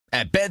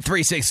At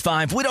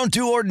Bet365, we don't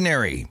do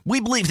ordinary. We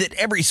believe that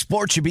every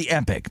sport should be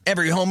epic.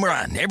 Every home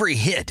run, every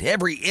hit,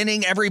 every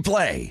inning, every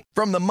play.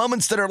 From the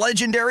moments that are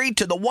legendary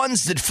to the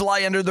ones that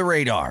fly under the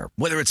radar.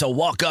 Whether it's a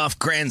walk-off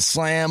grand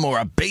slam or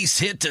a base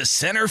hit to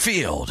center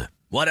field.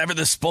 Whatever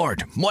the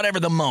sport, whatever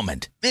the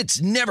moment.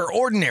 It's never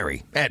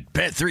ordinary at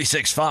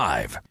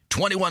Bet365.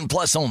 21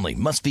 plus only.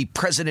 Must be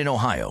present in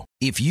Ohio.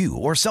 If you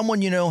or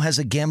someone you know has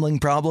a gambling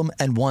problem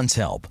and wants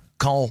help,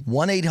 call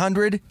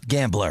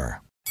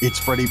 1-800-GAMBLER. It's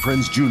Freddie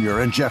Prinze Jr.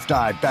 and Jeff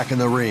Dye back in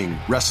the ring.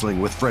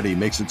 Wrestling with Freddie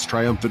makes its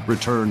triumphant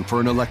return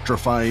for an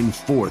electrifying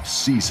 4th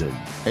season.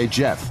 Hey,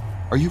 Jeff,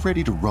 are you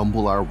ready to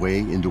rumble our way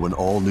into an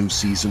all-new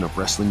season of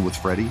Wrestling with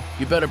Freddie?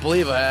 You better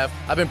believe I have.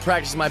 I've been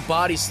practicing my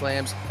body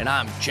slams, and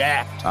I'm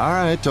jacked. All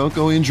right, don't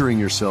go injuring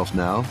yourself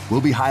now.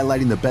 We'll be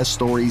highlighting the best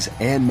stories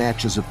and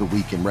matches of the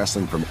week in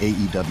wrestling from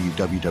AEW,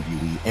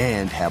 WWE,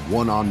 and have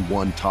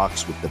one-on-one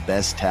talks with the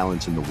best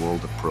talents in the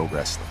world of pro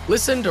wrestling.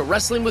 Listen to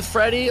Wrestling with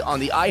Freddie on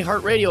the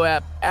iHeartRadio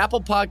app,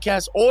 Apple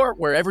Podcasts, or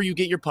wherever you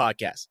get your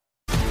podcasts.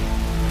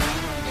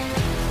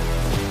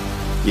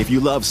 If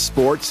you love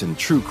sports and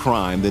true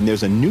crime, then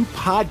there's a new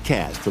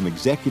podcast from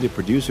executive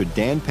producer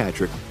Dan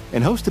Patrick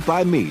and hosted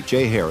by me,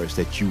 Jay Harris,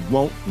 that you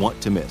won't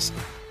want to miss.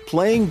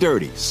 Playing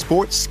Dirty: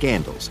 Sports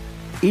Scandals.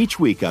 Each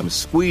week, I'm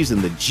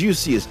squeezing the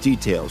juiciest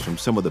details from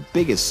some of the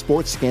biggest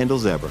sports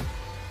scandals ever.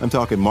 I'm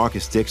talking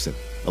Marcus Dixon,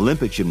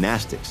 Olympic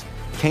gymnastics,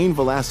 Cain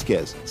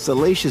Velasquez,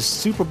 salacious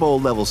Super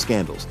Bowl-level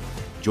scandals.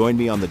 Join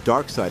me on the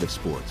dark side of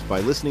sports by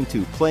listening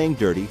to Playing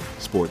Dirty: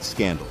 Sports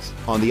Scandals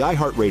on the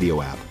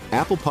iHeartRadio app,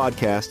 Apple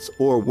Podcasts,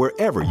 or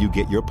wherever you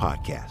get your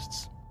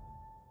podcasts.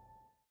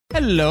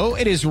 Hello,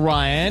 it is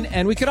Ryan,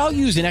 and we could all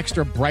use an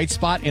extra bright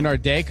spot in our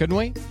day, couldn't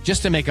we?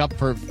 Just to make up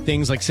for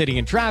things like sitting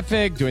in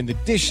traffic, doing the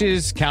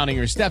dishes, counting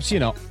your steps, you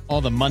know,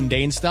 all the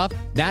mundane stuff.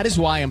 That is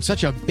why I'm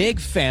such a big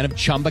fan of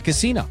Chumba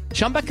Casino.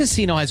 Chumba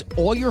Casino has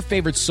all your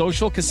favorite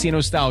social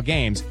casino-style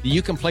games that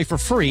you can play for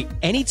free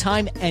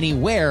anytime,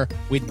 anywhere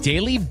with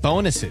daily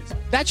bonuses.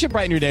 That should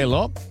brighten your day a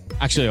little.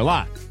 Actually, a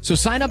lot. So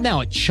sign up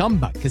now at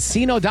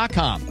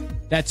ChumbaCasino.com.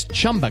 That's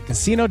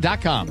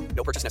ChumbaCasino.com.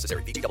 No purchase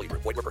necessary. VGW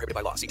Group. Void where prohibited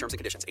by law. See terms and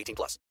conditions. 18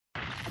 plus.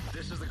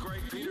 This is the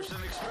Greg Peterson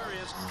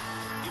experience.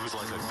 He was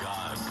like a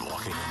god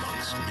walking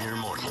amongst mere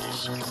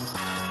mortals.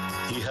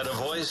 He had a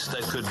voice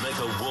that could make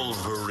a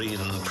wolverine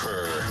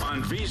purr.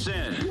 On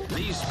VSiN,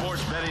 the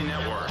Sports Betting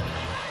Network.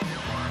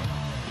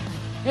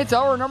 It's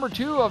hour number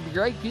 2 of the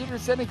Greg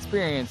Peterson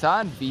experience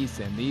on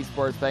VSiN, the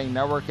Sports Betting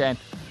Network, and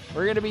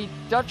we're going to be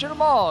touching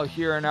them all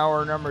here in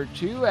hour number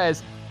 2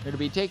 as we're going to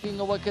be taking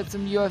a look at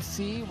some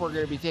UFC, we're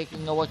going to be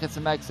taking a look at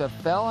some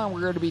XFL, and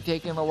we're going to be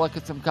taking a look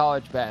at some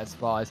college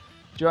basketball. As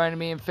joining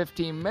me in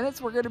 15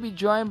 minutes, we're going to be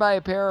joined by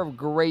a pair of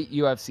great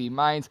UFC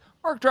minds.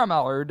 Mark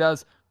Drumheller, who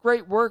does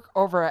great work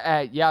over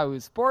at Yahoo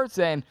Sports,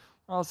 and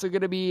we're also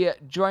going to be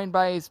joined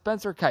by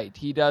Spencer Kite.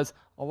 He does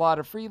a lot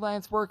of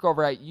freelance work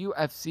over at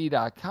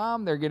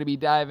UFC.com. They're going to be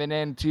diving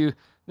into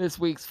this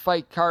week's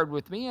fight card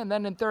with me, and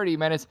then in 30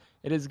 minutes,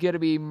 it is going to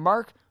be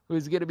Mark,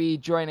 who's going to be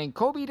joining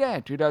Kobe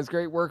Dant, who does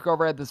great work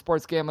over at the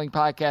Sports Gambling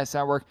Podcast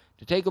Network,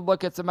 to take a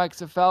look at some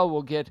XFL.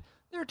 We'll get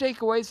their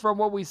takeaways from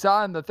what we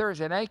saw in the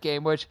Thursday night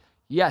game, which,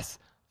 yes,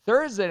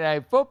 Thursday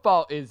night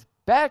football is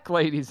back,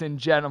 ladies and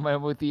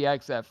gentlemen, with the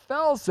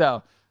XFL,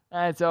 so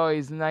that's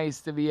always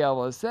nice to be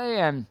able to say,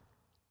 and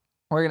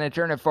we're going to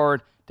turn it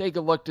forward, take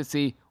a look to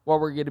see what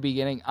we're going to be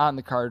getting on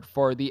the card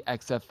for the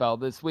XFL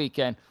this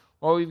weekend.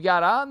 What we've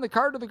got on the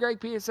card of the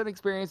Greg Peterson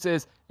experience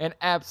is an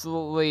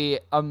absolutely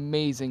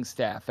amazing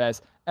staff,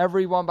 as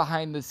everyone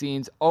behind the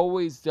scenes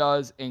always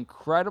does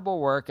incredible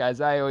work.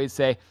 As I always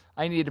say,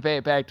 I need to pay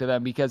it back to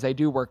them because I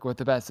do work with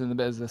the best in the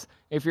business.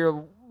 If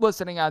you're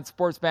listening on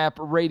Sports Map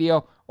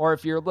Radio, or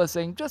if you're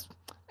listening just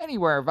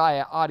anywhere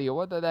via audio,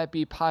 whether that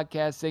be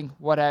podcasting,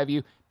 what have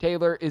you,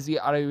 Taylor is the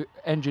audio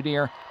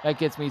engineer that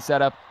gets me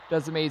set up,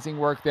 does amazing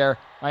work there.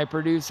 My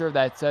producer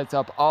that sets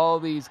up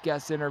all these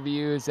guest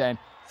interviews and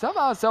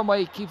somehow, some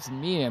way keeps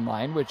me in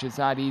line, which is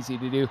not easy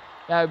to do.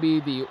 That would be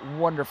the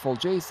wonderful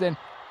Jason.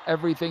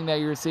 Everything that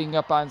you're seeing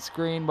up on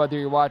screen, whether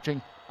you're watching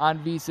on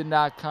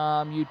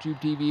VSiN.com, YouTube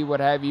TV,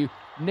 what have you,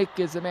 Nick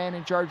is the man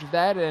in charge of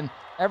that, and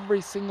every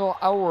single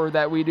hour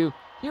that we do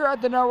here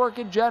at the network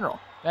in general,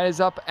 that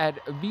is up at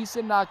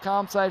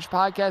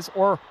VSiN.com/podcast,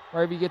 or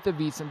wherever you get the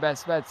VSiN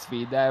Best Bets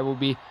feed. That will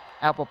be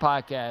Apple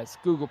Podcasts,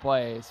 Google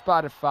Play,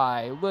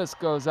 Spotify, list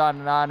goes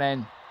on,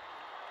 and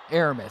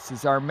Aramis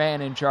is our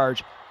man in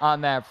charge on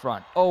that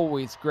front.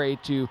 Always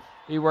great to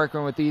be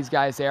working with these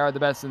guys. They are the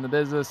best in the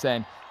business,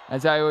 and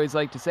as I always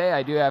like to say,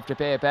 I do have to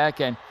pay it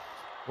back, and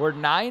we're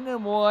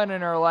 9-1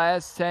 in our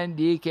last 10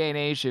 DK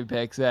Nation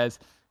picks, as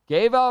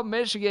gave out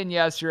Michigan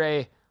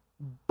yesterday.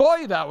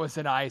 Boy, that was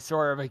an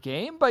eyesore of a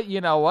game, but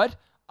you know what?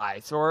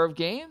 Eyesore of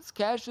games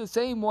cash the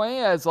same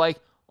way as, like,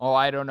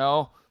 I don't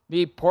know,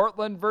 the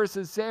Portland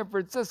versus San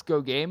Francisco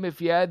game, if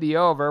you had the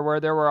over, where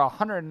there were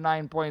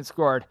 109 points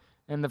scored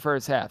in the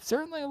first half.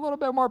 Certainly a little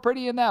bit more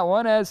pretty in that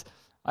one, as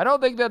I don't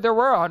think that there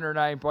were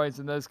 109 points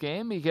in this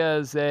game,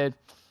 because it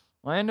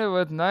landed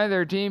with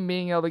neither team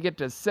being able to get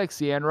to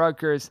 60, and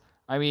Rutgers,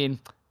 I mean,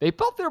 they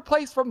built their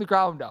place from the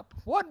ground up,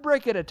 one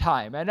brick at a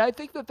time. And I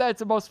think that that's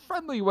the most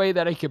friendly way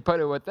that I could put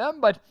it with them.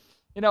 But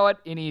you know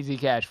what? An easy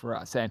catch for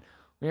us. And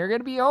we are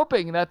going to be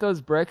hoping that those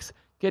bricks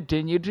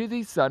continue to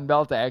the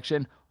Sunbelt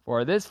action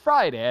for this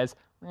Friday, as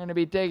we're going to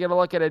be taking a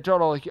look at a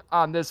total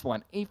on this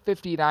one.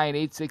 859,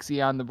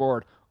 860 on the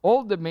board.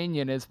 Old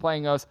Dominion is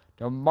playing us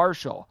to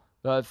Marshall.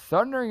 The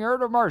Thundering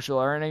Herd of Marshall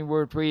are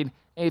anywhere between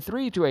a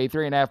 3 to a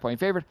 3.5 point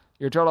favorite.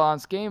 Your total on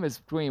this game is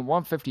between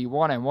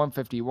 151 and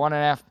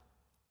 151.5.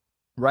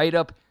 Right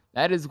up,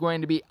 that is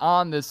going to be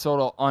on this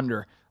total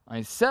under.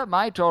 I set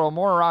my total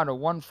more around a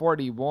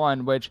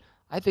 141, which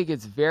I think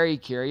it's very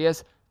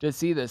curious to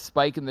see the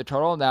spike in the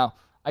total. Now,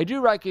 I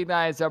do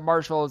recognize that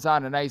Marshall is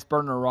on a nice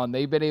burner run.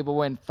 They've been able to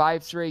win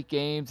 5 straight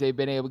games. They've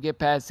been able to get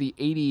past the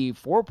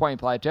 84-point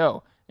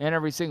plateau in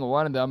every single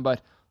one of them.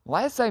 But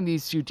last time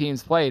these two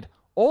teams played,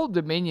 Old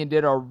Dominion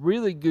did a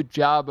really good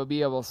job of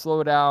being able to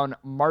slow down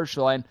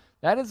Marshall, and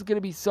that is going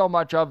to be so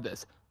much of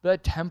this, the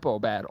tempo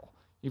battle.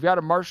 You've got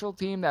a Marshall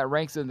team that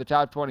ranks in the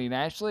top 20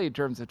 nationally in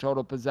terms of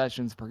total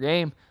possessions per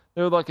game.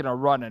 They're looking to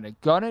run and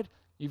gun it.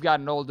 You've got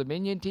an Old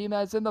Dominion team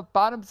that's in the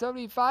bottom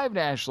 75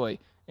 nationally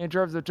in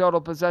terms of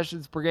total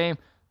possessions per game.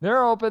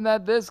 They're hoping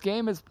that this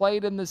game is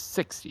played in the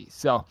 60s.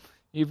 So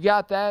you've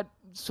got that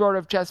sort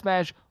of chess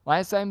match.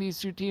 Last time these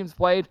two teams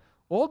played,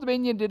 Old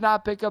Dominion did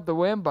not pick up the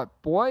win,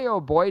 but boy, oh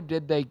boy,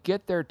 did they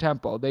get their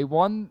tempo. They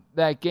won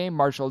that game,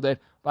 Marshall did,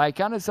 by a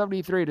count of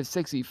 73 to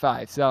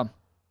 65. So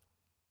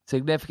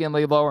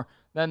significantly lower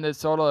than this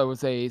total. It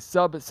was a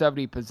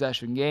sub-70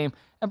 possession game,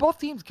 and both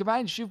teams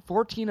combined to shoot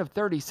 14 of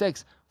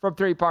 36 from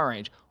three-point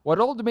range. What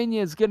Old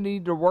Dominion is going to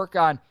need to work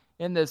on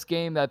in this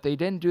game that they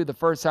didn't do the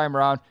first time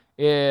around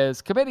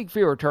is committing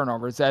fewer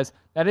turnovers, as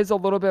that is a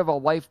little bit of a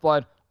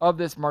lifeblood of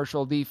this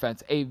Marshall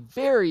defense. A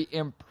very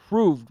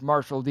improved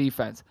Marshall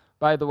defense,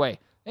 by the way.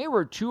 They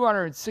were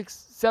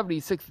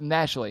 276th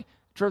nationally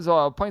in terms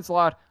of points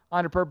allowed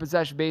on a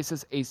per-possession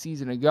basis a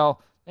season ago.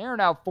 They are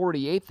now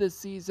 48th this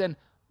season,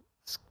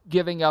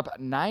 giving up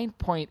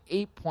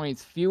 9.8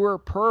 points fewer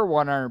per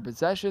 100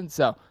 possessions.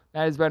 So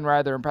that has been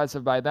rather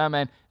impressive by them.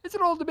 And it's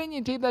an Old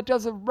Dominion team that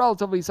does a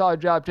relatively solid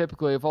job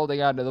typically of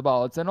holding on to the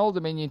ball. It's an Old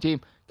Dominion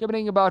team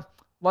committing about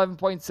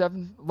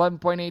 11.7,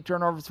 11.8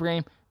 turnovers per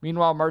game.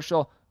 Meanwhile,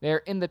 Marshall, they're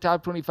in the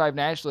top 25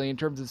 nationally in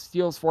terms of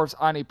steals forced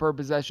on a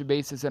per-possession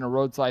basis in a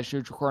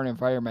road/neutral court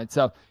environment.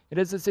 So it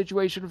is a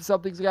situation of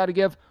something's got to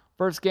give.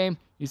 First game,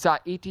 you saw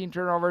 18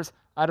 turnovers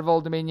out of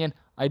Old Dominion.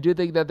 I do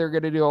think that they're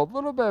going to do a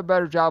little bit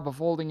better job of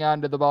holding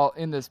on to the ball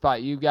in this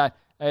spot. You've got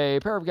a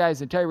pair of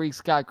guys in Tyreek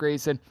Scott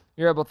Grayson.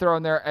 You're able to throw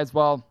in there as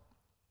well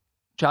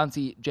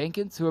Chauncey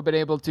Jenkins, who have been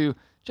able to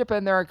chip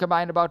in there and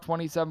combine about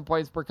 27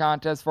 points per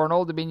contest for an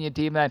Old Dominion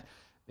team that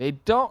they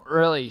don't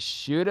really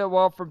shoot it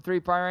well from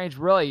three-point range.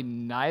 Really,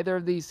 neither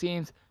of these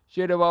teams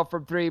shoot it well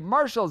from three.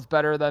 Marshall's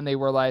better than they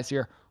were last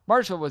year.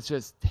 Marshall was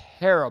just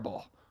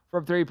terrible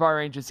from three-point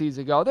range a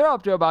season ago. They're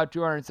up to about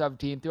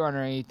 217,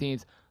 218,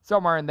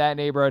 somewhere in that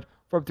neighborhood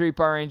from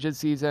three-point range this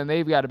season.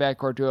 They've got a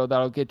backcourt duo that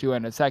I'll get to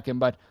in a second.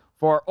 But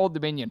for Old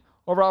Dominion,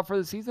 overall for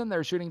the season,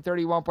 they're shooting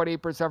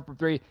 31.8% from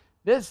three.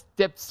 This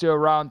dips to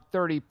around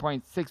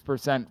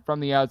 30.6% from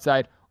the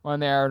outside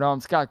when they are at home.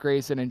 Scott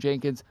Grayson and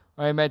Jenkins,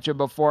 I mentioned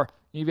before,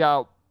 you've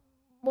got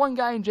one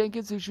guy in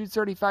Jenkins who shoots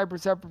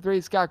 35% from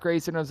three. Scott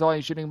Grayson is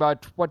only shooting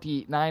about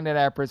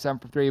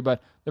 29.5% from three.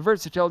 But the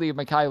versatility of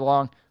Mekhi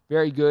Long,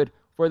 very good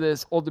for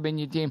this Old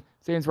Dominion team.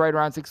 Stands right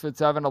around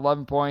 6'7",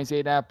 11 points,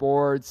 8.5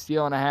 boards,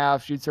 steal and a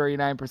half, shoots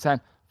 39%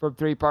 from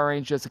three-point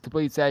range. Just a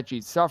complete stat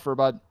sheet suffer.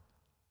 But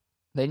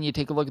then you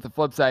take a look at the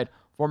flip side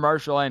for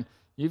Marshall, and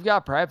you've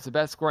got perhaps the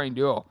best scoring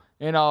duo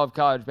in all of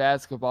college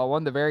basketball.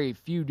 One of the very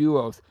few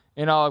duos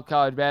in all of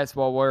college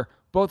basketball where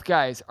both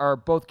guys are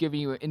both giving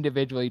you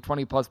individually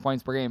 20-plus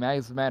points per game.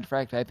 As a matter of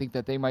fact, I think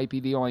that they might be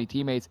the only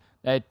teammates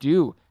that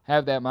do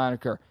have that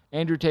moniker.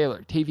 Andrew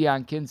Taylor,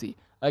 Tavion Kinsey,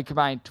 a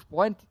combined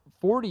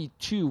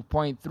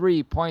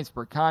 42.3 points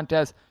per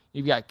contest.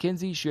 You've got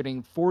Kinsey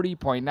shooting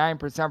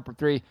 40.9% from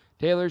three.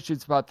 Taylor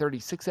shoots about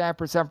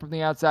 36.5% from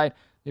the outside.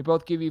 They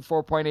both give you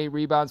 4.8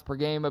 rebounds per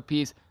game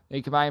apiece.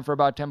 They combine for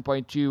about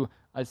 10.2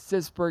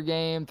 assists per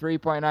game,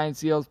 3.9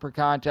 steals per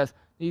contest.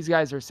 These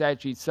guys are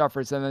stat sheet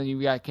stuffers. And then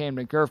you've got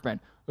Camden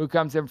Kerfman, who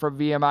comes in from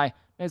VMI.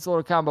 Nice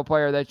little combo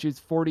player that shoots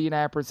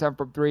 40.5%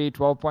 from three,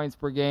 12 points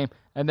per game.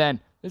 And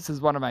then, this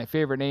is one of my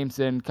favorite names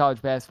in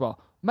college basketball.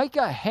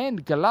 Micah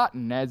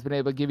Hand-Galatin has been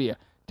able to give you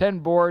 10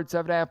 boards,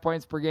 7.5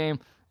 points per game.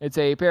 It's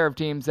a pair of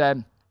teams that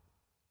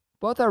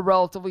both are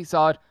relatively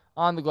solid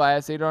on the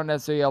glass. They don't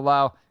necessarily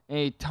allow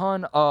a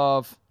ton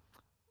of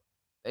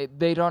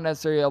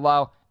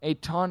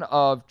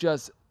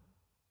just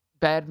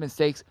bad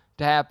mistakes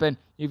to happen.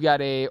 You've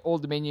got a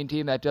Old Dominion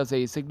team that does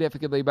a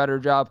significantly better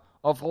job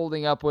of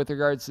holding up with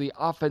regards to the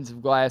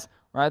offensive glass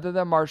rather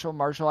than Marshall.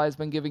 Marshall has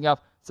been giving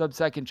up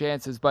sub-second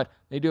chances, but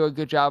they do a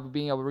good job of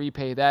being able to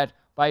repay that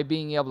by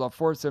being able to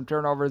force some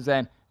turnovers.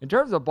 And in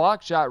terms of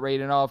block shot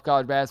rate in all of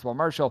college basketball,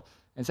 Marshall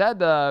has had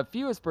the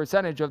fewest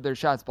percentage of their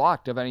shots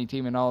blocked of any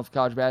team in all of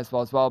college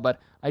basketball as well. But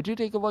I do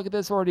take a look at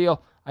this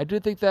ordeal. I do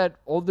think that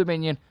Old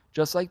Dominion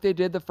just like they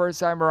did the first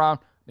time around.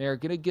 They're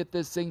going to get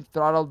this thing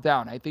throttled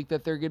down. I think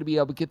that they're going to be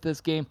able to get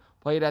this game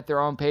played at their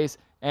own pace.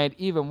 And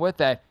even with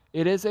that,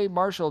 it is a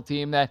Marshall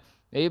team that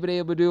they've been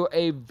able to do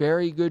a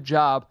very good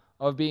job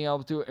of being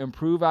able to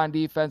improve on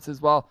defense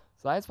as well.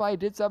 So that's why I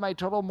did set my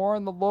total more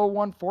in the low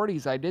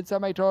 140s. I did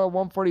set my total at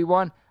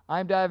 141.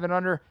 I'm diving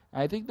under.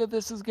 I think that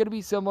this is going to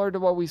be similar to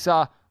what we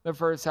saw the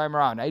first time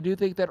around. I do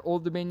think that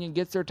Old Dominion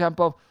gets their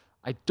tempo.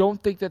 I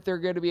don't think that they're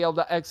going to be able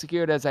to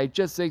execute, as I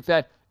just think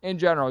that in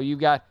general you've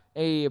got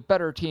a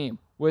better team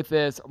with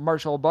this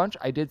Marshall bunch.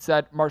 I did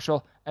set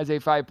Marshall as a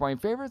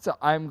 5-point favorite, so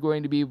I'm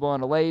going to be willing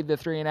to lay the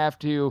 3.5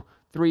 to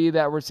 3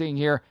 that we're seeing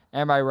here,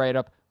 and my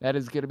write-up that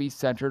is going to be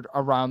centered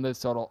around this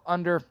total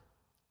under.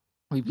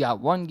 We've got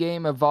one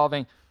game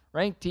involving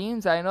ranked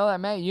teams. I know that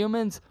Matt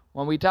Humans,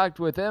 when we talked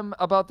with him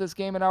about this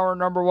game in hour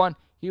number 1,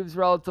 he was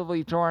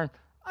relatively torn.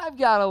 I've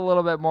got a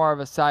little bit more of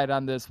a side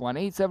on this one.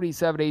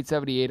 877,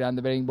 878 on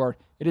the betting board.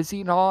 It is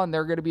Seton Hall, and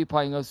they're going to be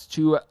playing us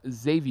to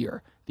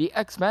Xavier. The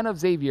X-Men of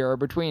Xavier are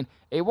between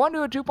a 1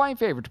 to a 2-point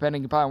favorite,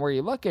 depending upon where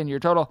you look, and your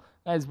total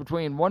is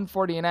between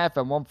 140.5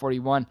 and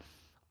 141.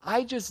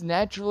 I just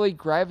naturally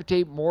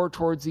gravitate more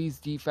towards these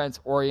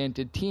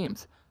defense-oriented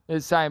teams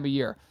this time of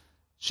year.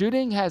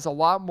 Shooting has a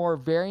lot more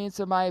variance,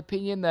 in my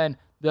opinion, than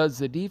does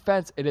the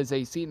defense. It is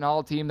a Seton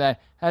Hall team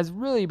that has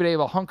really been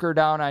able to hunker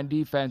down on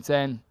defense,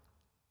 and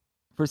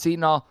for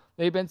Seton Hall,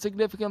 they've been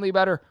significantly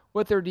better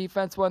with their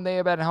defense when they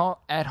have been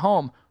at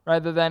home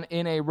rather than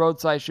in a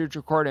roadside-shoot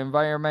court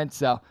environment.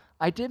 So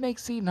I did make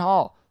Seton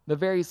Hall the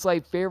very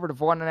slight favorite of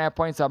 1.5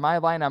 points on my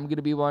line. I'm going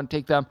to be willing to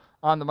take them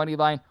on the money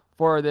line.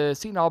 For the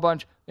Seton Hall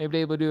bunch, they've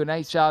been able to do a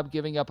nice job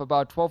giving up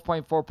about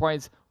 12.4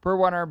 points per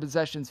 100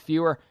 possessions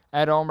fewer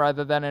at home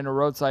rather than in a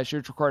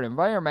roadside-shoot court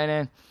environment.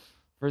 And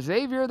for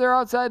Xavier, they're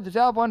outside the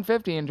top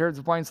 150 in terms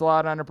of points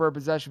allowed on a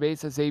per-possession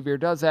basis. Xavier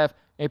does have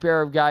a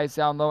pair of guys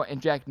down low,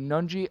 and Jack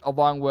Nunji,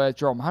 along with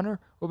Jerome Hunter,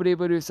 will be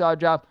able to do a solid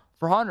job.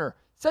 For Hunter,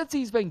 since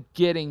he's been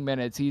getting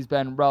minutes, he's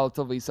been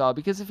relatively solid,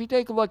 because if you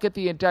take a look at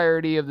the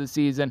entirety of the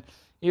season,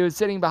 he was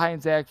sitting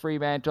behind Zach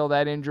Freemantle.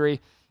 That injury,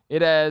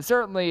 it has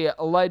certainly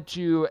led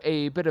to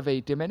a bit of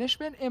a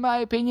diminishment, in my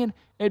opinion,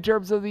 in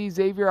terms of the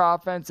Xavier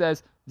offense,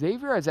 as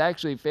Xavier has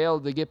actually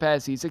failed to get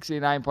past the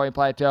 69-point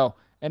plateau,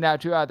 and now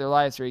 2 out of their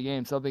last 3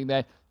 games, something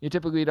that you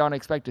typically don't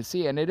expect to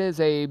see. And it is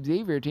a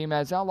Xavier team that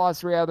has now lost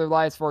 3 out of their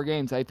last 4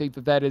 games. I think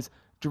that that is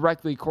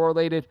directly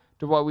correlated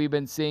to what we've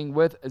been seeing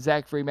with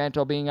Zach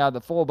Freemantle being out of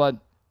the fold. But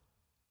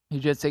you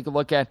just take a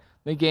look at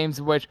the games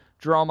in which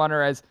Jerome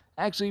Hunter has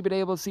actually been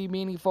able to see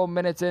meaningful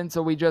minutes in.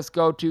 So we just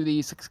go to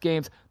the 6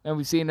 games that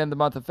we've seen in the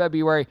month of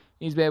February.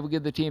 He's been able to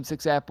give the team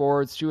 6.5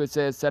 boards, 2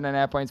 assists,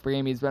 7.5 points per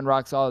game. He's been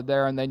rock solid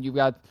there. And then you've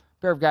got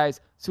a pair of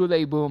guys,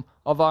 Sule Boom,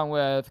 along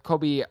with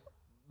Kobe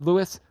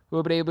Lewis, who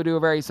have been able to do a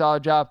very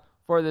solid job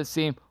for this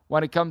team.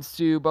 When it comes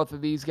to both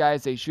of these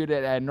guys, they shoot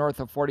it at north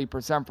of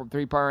 40% from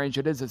 3-point range.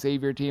 It is a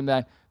Xavier team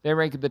that they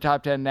rank in the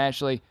top 10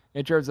 nationally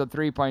in terms of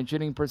 3-point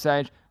shooting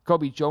percentage.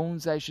 Kobe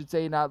Jones, I should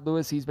say, not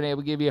Lewis. He's been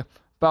able to give you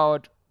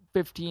about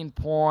 15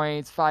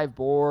 points, 5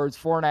 boards,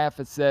 4.5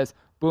 assists.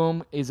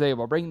 Boom is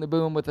able to bring the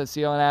boom with a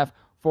steal and a half,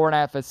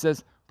 4.5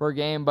 assists per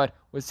game. But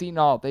with Seton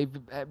Hall, they've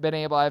been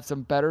able to have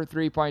some better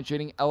 3-point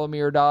shooting.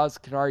 Elamir Dawes,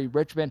 Kadari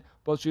Richmond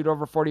both shoot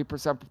over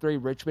 40% from 3.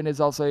 Richmond is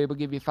also able to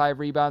give you 5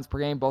 rebounds per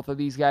game. Both of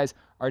these guys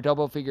are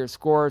double-figure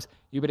scorers.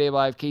 You've been able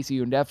to have Casey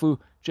Undefu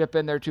chip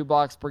in their 2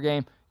 blocks per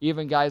game.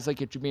 Even guys like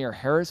Jameer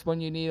Harris, when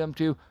you need them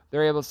to,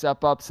 they're able to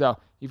step up. So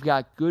you've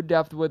got good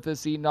depth with the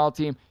Seton Hall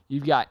team.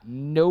 You've got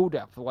no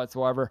depth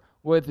whatsoever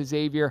with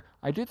Xavier.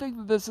 I do think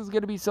that this is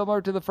going to be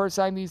similar to the first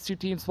time these two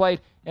teams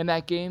played in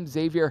that game.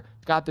 Xavier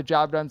got the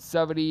job done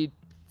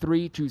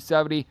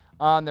 73-70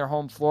 on their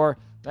home floor.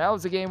 That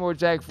was a game where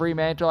Zach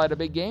Freemantle had a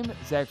big game.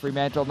 Zach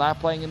Freemantle not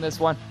playing in this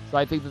one, so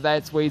I think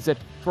that sways it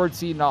towards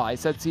Seton Hall. I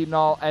set Seton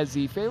Hall as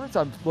the favorites.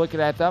 I'm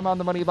looking at them on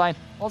the money line.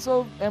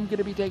 Also, I'm going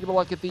to be taking a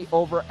look at the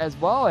over as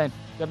well. And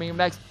coming up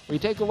next, we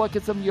take a look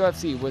at some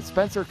UFC with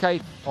Spencer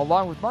Kite,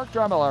 along with Mark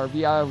Drummel of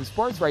Yahoo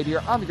Sports, right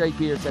here on the Greg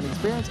Peterson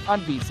Experience on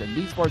VSiN,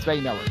 the Sports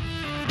Betting Network.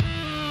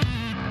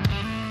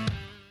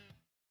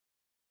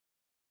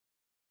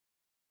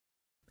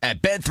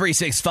 At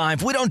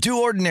Bet365, we don't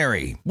do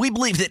ordinary. We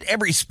believe that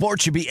every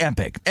sport should be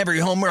epic. Every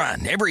home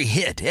run, every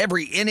hit,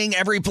 every inning,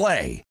 every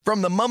play.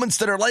 From the moments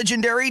that are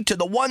legendary to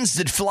the ones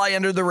that fly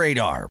under the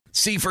radar.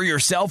 See for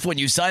yourself when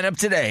you sign up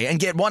today and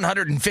get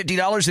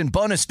 $150 in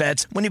bonus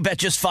bets when you bet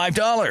just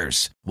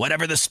 $5.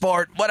 Whatever the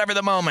sport, whatever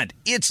the moment,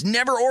 it's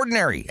never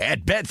ordinary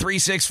at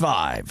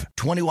Bet365.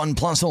 21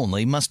 plus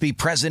only. Must be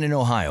present in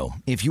Ohio.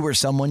 If you or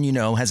someone you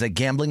know has a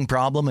gambling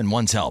problem and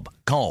wants help,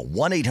 call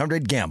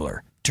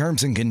 1-800-GAMBLER.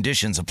 Terms and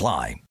conditions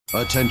apply.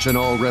 Attention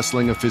all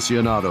wrestling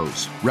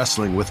aficionados.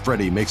 Wrestling with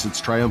Freddie makes its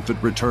triumphant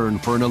return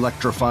for an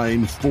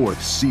electrifying 4th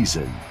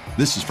season.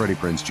 This is Freddie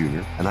Prinze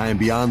Jr., and I am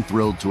beyond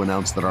thrilled to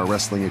announce that our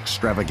wrestling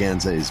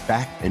extravaganza is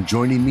back, and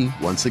joining me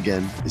once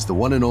again is the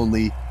one and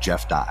only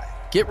Jeff Dye.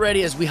 Get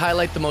ready as we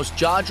highlight the most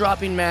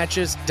jaw-dropping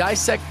matches,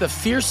 dissect the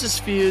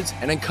fiercest feuds,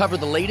 and uncover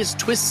the latest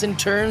twists and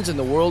turns in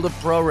the world of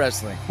pro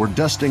wrestling. We're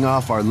dusting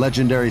off our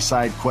legendary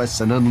side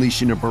quests and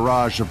unleashing a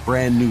barrage of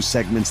brand new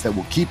segments that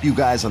will keep you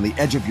guys on the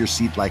edge of your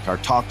seat like our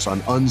talks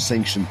on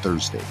Unsanctioned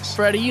Thursdays.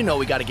 Freddie, you know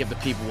we got to give the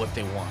people what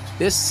they want.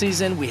 This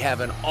season, we have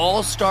an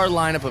all-star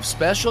lineup of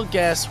special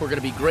guests who are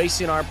going to be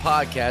gracing our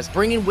podcast,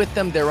 bringing with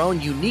them their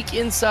own unique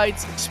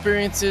insights,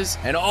 experiences,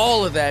 and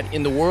all of that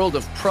in the world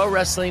of pro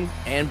wrestling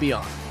and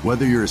beyond.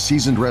 Whether you're a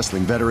seasoned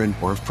wrestling veteran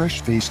or a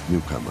fresh-faced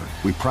newcomer,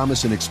 we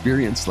promise an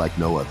experience like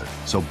no other.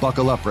 So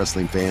buckle up,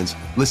 wrestling fans.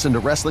 Listen to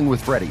Wrestling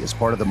with Freddie as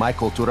part of the My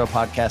Cultura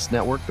Podcast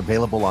Network,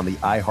 available on the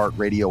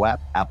iHeartRadio app,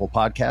 Apple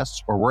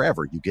Podcasts, or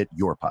wherever you get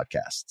your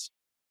podcasts.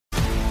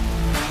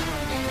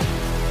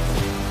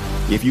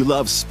 If you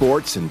love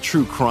sports and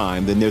true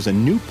crime, then there's a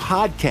new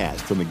podcast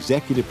from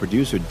executive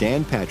producer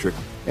Dan Patrick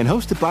and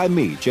hosted by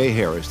me, Jay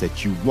Harris,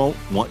 that you won't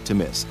want to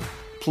miss.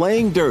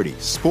 Playing Dirty: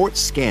 Sports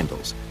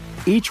Scandals.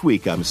 Each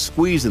week, I'm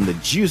squeezing the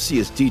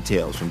juiciest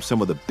details from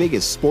some of the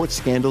biggest sports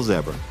scandals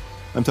ever.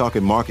 I'm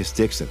talking Marcus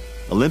Dixon,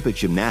 Olympic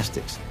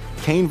gymnastics,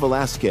 Cain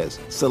Velasquez,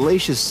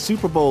 salacious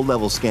Super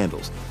Bowl-level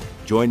scandals.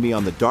 Join me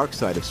on the dark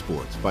side of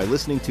sports by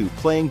listening to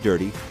Playing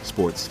Dirty: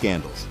 Sports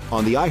Scandals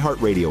on the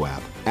iHeartRadio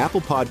app,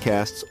 Apple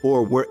Podcasts,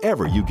 or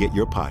wherever you get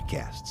your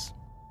podcasts.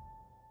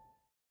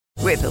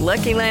 With the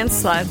Lucky Land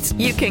Slots,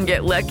 you can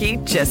get lucky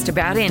just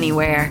about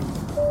anywhere.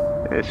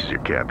 This is your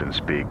captain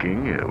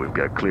speaking. We've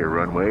got clear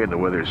runway and the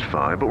weather's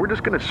fine, but we're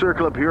just going to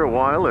circle up here a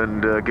while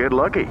and get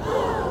lucky.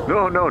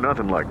 No,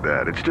 nothing like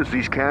that. It's just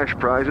these cash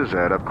prizes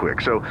add up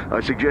quick. So I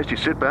suggest you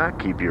sit back,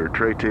 keep your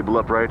tray table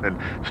upright, and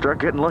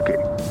start getting lucky.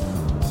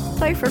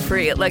 Play for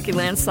free at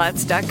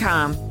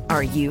LuckyLandSlots.com.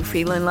 Are you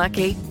feeling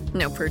lucky?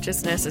 No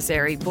purchase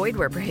necessary. Void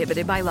where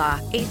prohibited by law.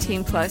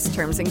 18+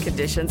 terms and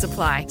conditions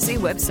apply. See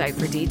website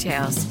for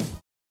details.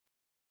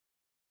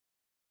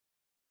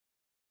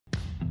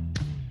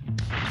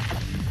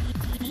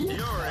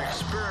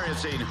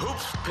 Experiencing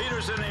Hoops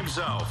Peterson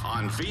himself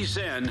on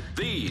VSiN,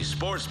 the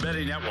Sports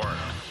Betting Network.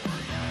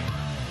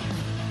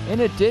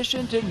 In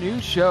addition to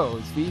new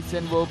shows,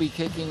 VSiN will be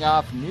kicking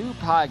off new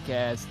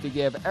podcasts to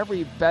give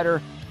every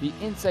bettor the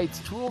insights,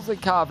 tools,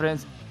 and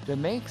confidence to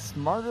make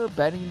smarter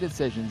betting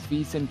decisions.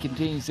 VSiN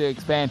continues to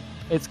expand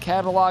its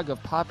catalog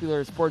of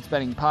popular sports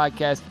betting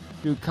podcasts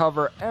to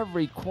cover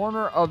every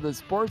corner of the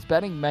sports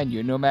betting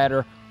menu. No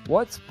matter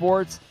what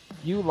sports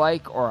you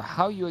like or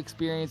how you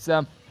experience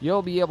them,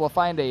 you'll be able to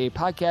find a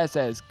podcast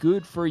that is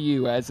good for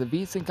you. As the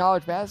VSiN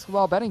College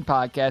Basketball Betting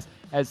Podcast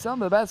has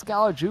some of the best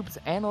college hoops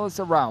analysts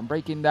around,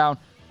 breaking down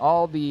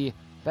all the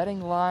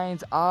betting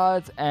lines,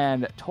 odds,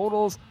 and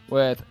totals,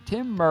 with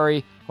Tim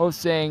Murray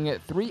hosting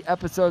 3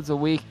 episodes a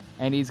week,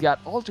 and he's got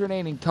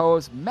alternating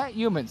co-hosts Matt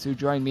Humans, who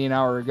joined me an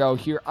hour ago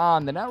here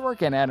on the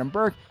network, and Adam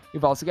Burke.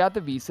 We've also got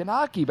the VSiN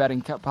Hockey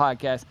Betting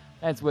Podcast.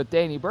 That's with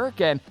Danny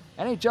Burke and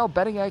NHL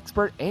betting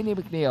expert Andy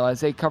McNeil,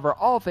 as they cover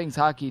all things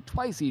hockey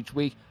twice each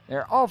week.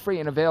 They're all free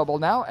and available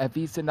now at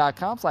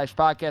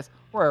VSiN.com/podcast,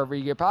 wherever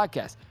you get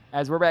podcasts.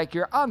 As we're back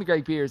here on the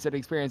Greg Peterson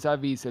Experience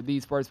on VSiN, the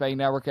Sports Betting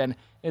Network, and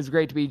it's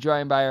great to be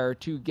joined by our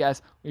 2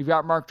 guests. We've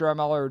got Mark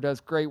Drummeller, who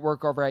does great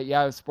work over at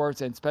Yahoo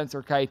Sports, and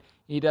Spencer Kite.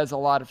 He does a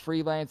lot of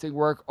freelancing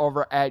work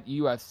over at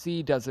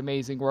UFC, does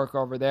amazing work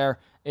over there.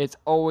 It's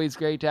always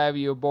great to have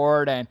you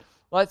aboard, and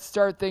let's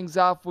start things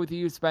off with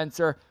you,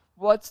 Spencer.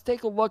 Let's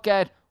take a look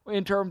at,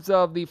 in terms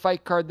of the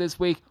fight card this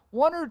week,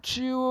 1 or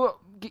 2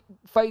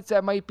 fights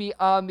that might be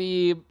on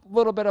the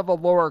little bit of a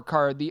lower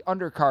card, the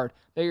undercard,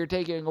 that you're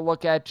taking a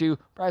look at to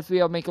perhaps be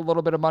able to make a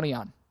little bit of money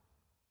on.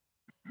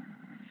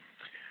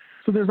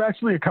 So there's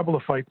actually a couple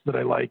of fights that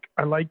I like.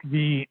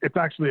 It's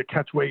actually a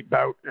catchweight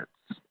bout.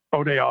 It's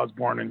Ode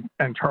Osborne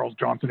and Charles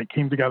Johnson. It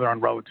came together on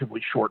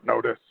relatively short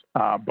notice.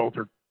 Both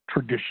are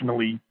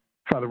traditionally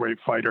featherweight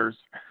fighters.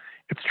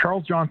 It's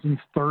Charles Johnson's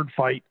 3rd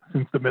fight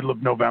since the middle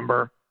of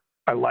November.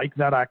 I like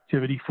that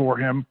activity for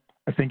him.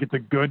 I think it's a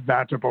good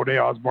matchup. Ode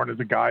Osborne is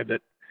a guy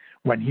that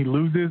when he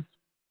loses,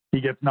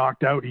 he gets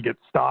knocked out, he gets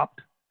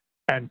stopped.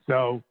 And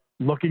so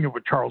looking at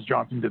what Charles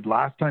Johnson did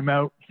last time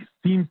out, he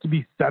seems to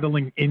be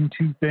settling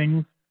into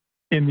things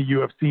in the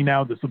UFC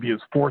now. This will be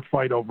his 4th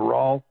fight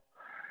overall.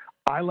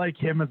 I like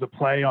him as a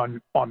play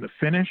on the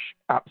finish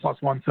at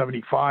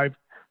 +175.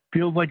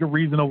 Feels like a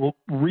reasonable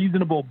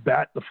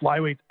bet. The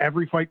flyweights,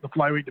 every fight in the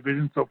flyweight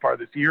division so far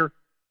this year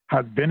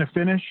has been a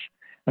finish.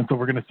 And so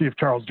we're going to see if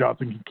Charles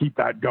Johnson can keep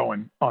that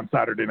going on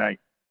Saturday night.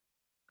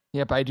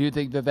 Yep, I do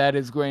think that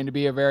is going to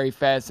be a very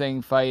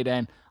fascinating fight.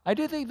 And I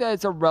do think that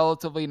it's a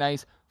relatively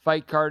nice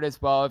fight card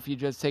as well, if you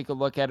just take a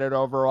look at it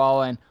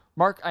overall. And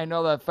Mark, I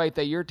know that fight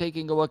that you're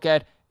taking a look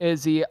at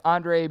is the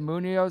Andre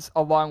Munoz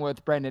along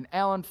with Brendan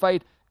Allen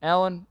fight.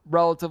 Allen,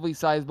 relatively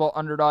sizable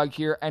underdog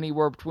here,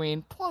 anywhere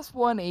between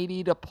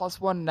 +180 to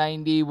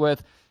 +190,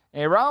 with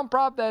a round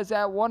prop that's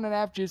at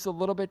 1.5, juice a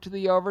little bit to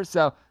the over.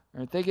 So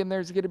I'm thinking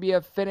there's going to be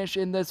a finish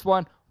in this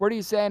one. Where do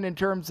you stand in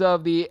terms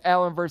of the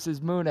Allen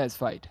versus Munoz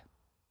fight?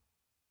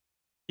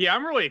 Yeah,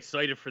 I'm really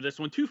excited for this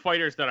one. 2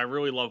 fighters that I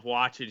really love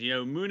watching. You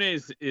know,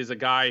 Munoz is a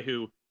guy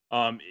who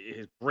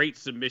his great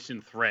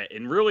submission threat,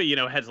 and really,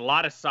 has a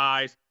lot of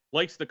size,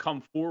 likes to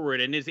come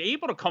forward, and is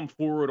able to come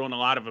forward on a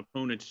lot of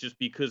opponents just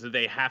because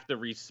they have to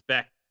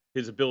respect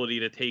his ability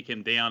to take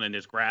him down and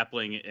his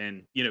grappling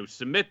and,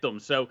 submit them.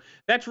 So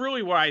that's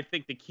really where I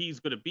think the key is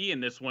going to be in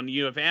this one.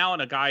 You have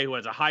Allen, a guy who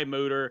has a high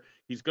motor.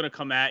 He's going to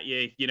come at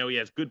you. He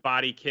has good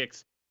body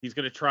kicks. He's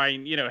going to try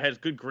and, has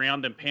good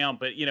ground and pound.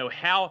 But,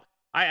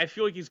 I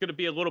feel like he's going to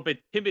be a little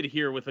bit timid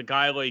here with a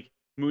guy like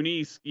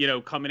Muniz,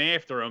 coming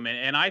after him.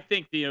 And I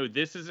think,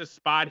 this is a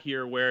spot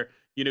here where,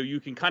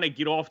 you can kind of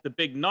get off the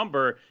big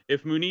number.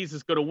 If Muniz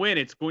is going to win,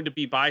 it's going to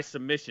be by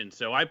submission.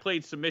 So I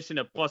played submission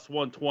at plus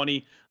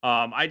 120.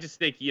 I just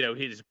think,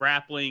 his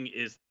grappling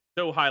is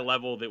so high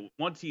level that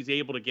once he's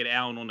able to get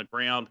Allen on the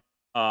ground,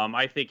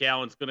 I think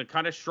Allen's going to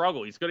kind of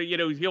struggle. He's going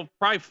to, he'll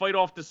probably fight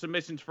off the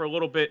submissions for a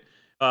little bit.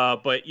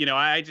 But,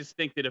 I just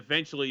think that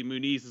eventually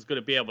Muniz is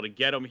going to be able to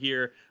get him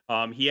here.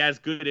 He has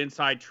good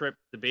inside trip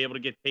to be able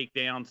to get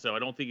takedown, so I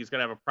don't think he's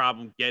going to have a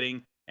problem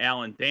getting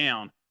Allen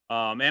down.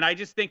 And I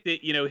just think that,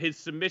 his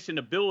submission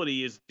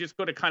ability is just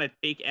going to kind of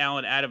take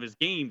Allen out of his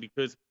game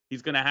because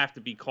he's going to have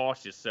to be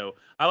cautious. So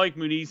I like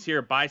Muniz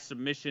here by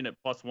submission at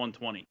plus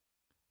 120.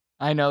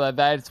 I know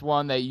that's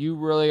one that you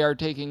really are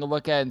taking a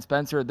look at. And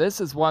Spencer, this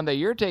is one that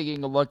you're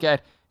taking a look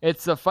at.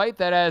 It's the fight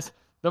that has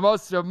the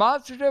most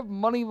demonstrative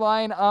money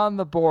line on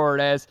the board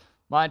as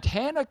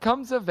Montana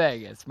comes to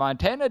Vegas.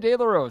 Montana De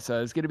La Rosa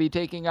is going to be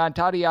taking on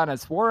Tatiana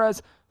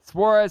Suarez.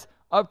 Suarez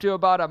up to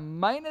about a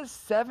minus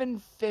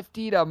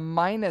 750 to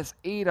minus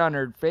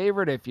 800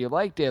 favorite. If you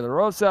like De La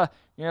Rosa,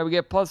 we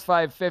get plus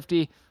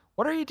 550.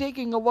 What are you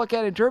taking a look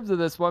at in terms of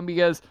this one?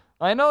 Because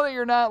I know that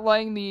you're not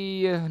laying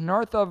the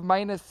north of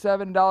minus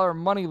 $7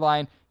 money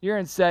line. You're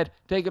instead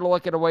taking a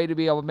look at a way to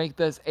be able to make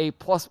this a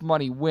plus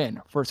money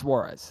win for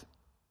Suarez.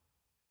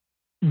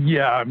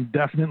 Yeah, I'm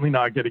definitely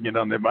not getting it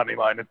on the money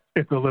line.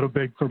 It's a little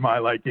big for my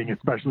liking,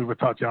 especially with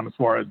Tatiana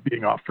Suarez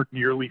being off for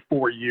nearly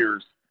 4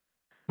 years.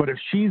 But if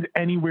she's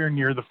anywhere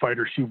near the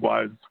fighter she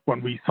was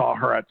when we saw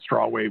her at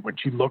strawweight, when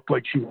she looked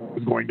like she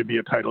was going to be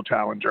a title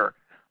challenger,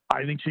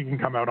 I think she can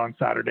come out on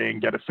Saturday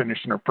and get a finish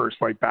in her first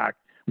fight back.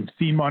 We've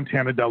seen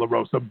Montana De La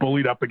Rosa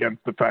bullied up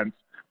against the fence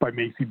by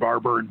Macy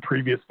Barber in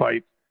previous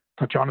fights.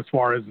 Tatiana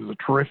Suarez is a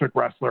terrific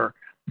wrestler.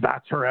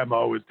 That's her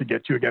MO, is to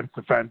get you against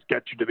the fence,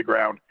 get you to the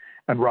ground,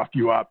 and rough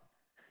you up.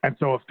 And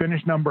so a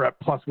finish number at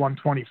plus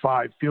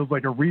 125 feels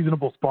like a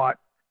reasonable spot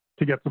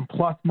to get some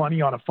plus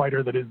money on a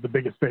fighter that is the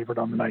biggest favorite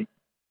on the night.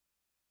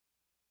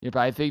 Yep,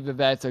 I think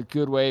that's a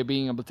good way of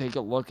being able to take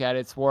a look at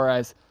it.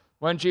 Suarez,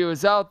 when she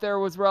was out there,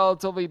 was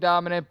relatively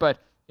dominant, but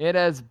it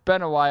has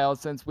been a while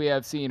since we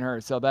have seen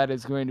her. So that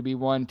is going to be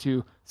one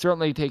to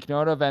certainly take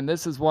note of. And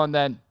this is one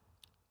that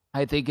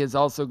I think is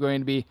also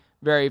going to be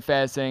very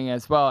fascinating,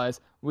 as well as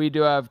we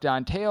do have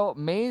Don'Tale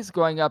Mayes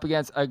going up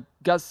against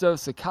Augusto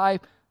Sakai.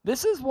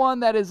 This is one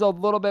that is a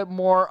little bit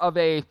more of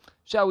a,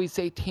 shall we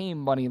say, tame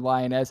money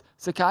line, as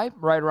Sakai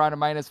right around a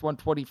minus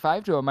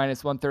 125 to a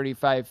minus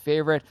 135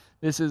 favorite.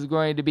 This is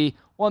going to be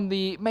one of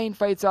the main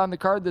fights on the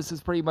card. This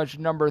is pretty much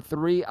number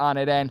 3 on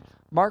it. And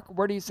Mark,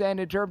 where do you stand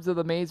in terms of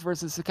the Mayes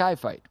versus Sakai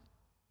fight?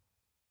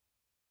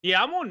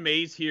 Yeah, I'm on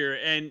Mayes here,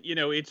 and,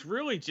 it's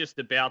really just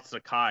about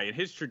Sakai, and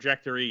his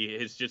trajectory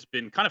has just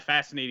been kind of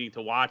fascinating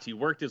to watch. He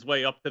worked his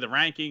way up to the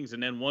rankings,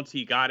 and then once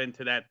he got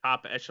into that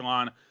top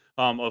echelon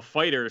of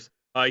fighters,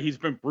 he's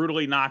been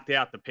brutally knocked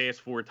out the past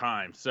 4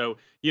 times. So,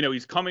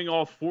 he's coming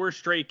off 4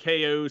 straight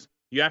KOs.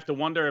 You have to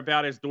wonder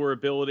about his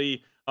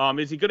durability.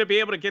 Is he going to be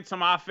able to get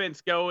some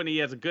offense going? He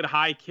has a good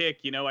high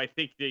kick. I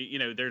think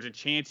that, there's a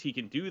chance he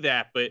can do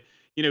that. But,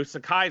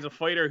 Sakai's a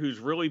fighter who's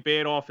really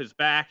bad off his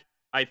back.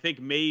 I think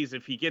Mayes,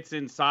 if he gets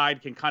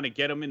inside, can kind of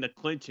get him in the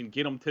clinch and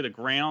get him to the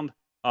ground,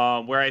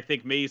 where I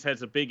think Mayes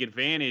has a big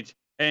advantage.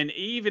 And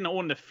even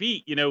on the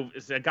feet,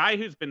 it's a guy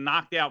who's been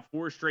knocked out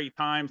 4 straight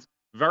times,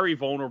 very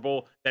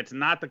vulnerable. That's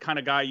not the kind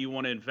of guy you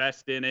want to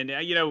invest in.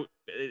 And,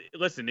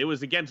 listen, it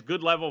was against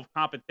good level of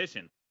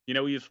competition. He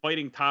was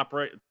fighting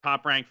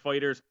top-ranked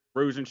fighters,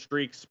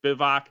 Rosenstreich,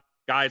 Spivak,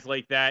 guys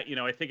like that.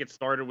 I think it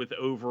started with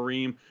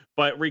Overeem.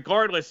 But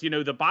regardless,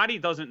 the body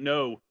doesn't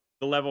know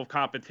the level of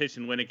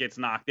competition when it gets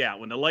knocked out.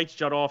 When the lights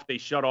shut off, they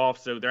shut off.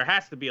 So there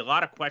has to be a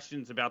lot of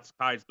questions about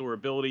Sakai's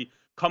durability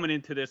coming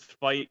into this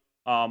fight,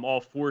 all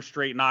 4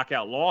 straight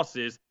knockout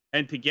losses.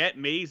 And to get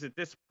Mayes at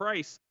this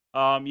price,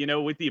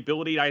 with the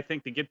ability, I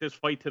think, to get this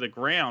fight to the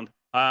ground,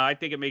 I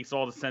think it makes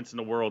all the sense in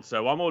the world.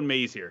 So I'm on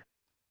Mayes here.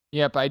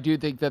 Yep, I do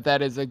think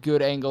that is a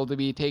good angle to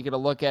be taking a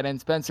look at.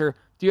 And Spencer,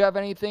 do you have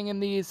anything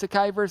in the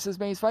Sakai versus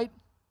Mayes fight?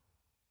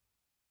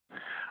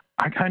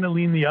 I kind of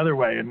lean the other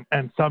way,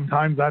 and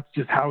sometimes that's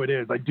just how it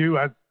is. I do,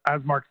 as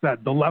Mark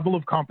said, the level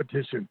of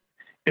competition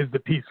is the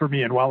piece for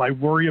me. And while I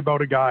worry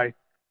about a guy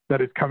that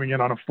is coming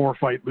in on a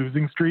 4-fight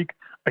losing streak,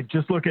 I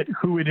just look at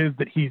who it is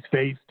that he's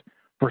faced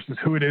versus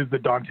who it is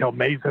that Don'Tale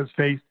Mayes has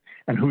faced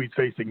and who he's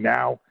facing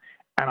now.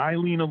 And I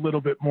lean a little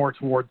bit more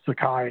towards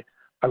Sakai.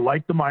 I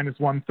like the minus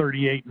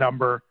 138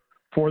 number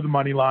for the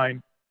money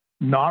line.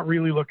 Not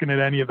really looking at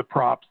any of the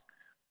props.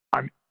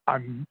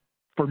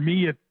 For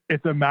me,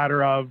 it's a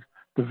matter of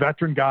the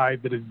veteran guy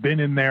that has been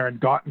in there and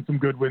gotten some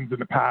good wins in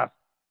the past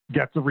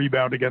gets a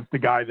rebound against a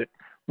guy that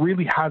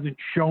really hasn't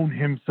shown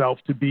himself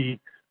to be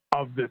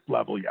of this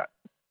level yet.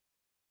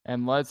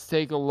 And let's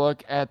take a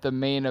look at the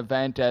main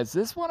event, as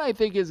this one I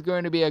think is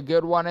going to be a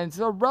good one, and it's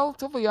a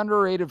relatively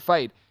underrated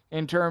fight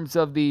in terms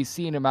of the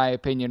scene, in my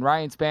opinion.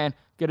 Ryan Spann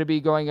going to be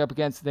going up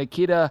against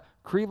Nikita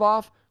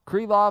Krylov.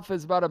 Krylov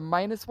is about a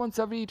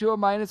 -170 to a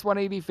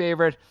 -180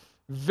 favorite.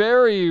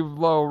 Very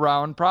low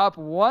round prop,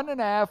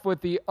 1.5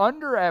 with the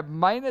under at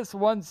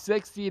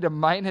 -160 to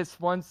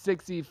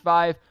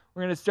 -165.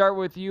 We're going to start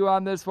with you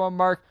on this one,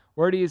 Mark.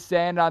 Where do you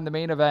stand on the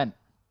main event?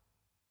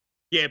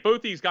 Yeah,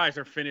 both these guys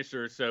are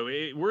finishers, so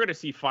we're going to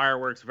see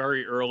fireworks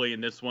very early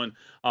in this one.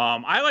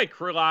 I like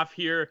Krylov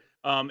here.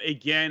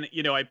 Again,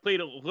 I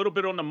played a little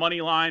bit on the money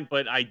line,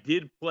 but I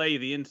did play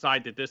the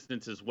inside the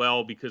distance as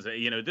well because,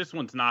 this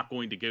one's not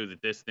going to go the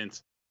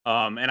distance.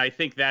 And I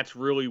think that's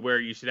really where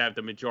you should have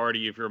the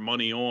majority of your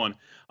money on.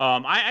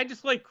 I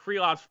just like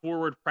Krylov's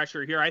forward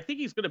pressure here. I think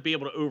he's going to be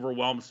able to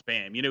overwhelm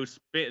Spann.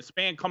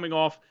 Spann coming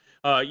off,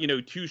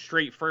 2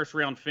 straight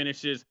first-round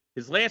finishes.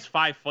 His last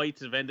 5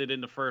 fights have ended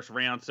in the first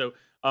round. So,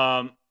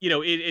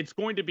 it's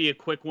going to be a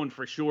quick one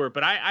for sure.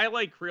 But I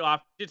like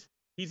Krylov.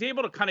 He's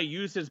able to kind of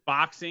use his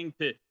boxing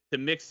to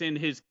mix in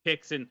his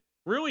kicks and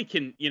really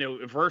can,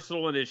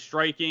 versatile in his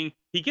striking.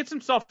 He gets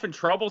himself in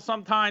trouble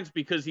sometimes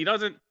because he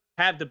doesn't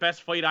have the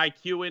best fight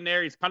IQ in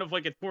there. He's kind of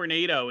like a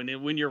tornado.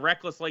 And when you're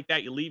reckless like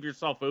that, you leave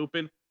yourself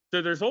open.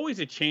 So there's always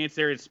a chance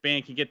there that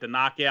Spann can get the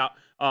knockout.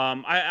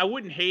 I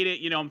wouldn't hate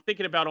it. I'm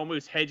thinking about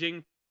almost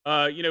hedging,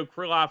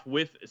 Krylov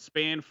with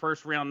Spann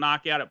first round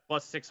knockout at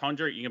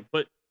 +600. You can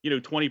put,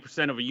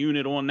 20% of a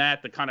unit on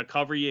that to kind of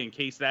cover you in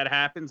case that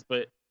happens.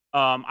 But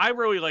I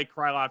really like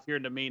Krylov here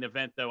in the main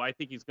event, though. I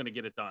think he's going to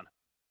get it done.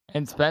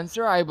 And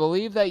Spencer, I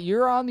believe that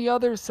you're on the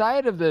other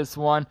side of this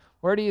one.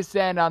 Where do you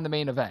stand on the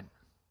main event?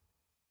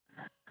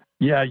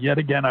 Yeah, yet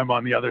again, I'm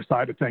on the other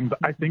side of things.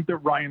 I think that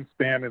Ryan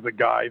Spann is a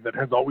guy that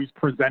has always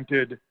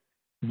presented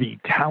the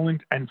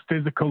talent and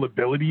physical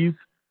abilities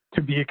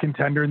to be a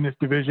contender in this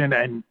division,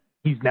 and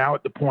he's now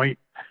at the point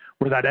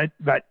where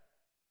that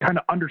kind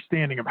of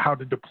understanding of how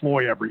to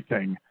deploy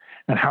everything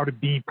and how to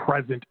be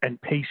present and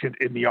patient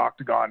in the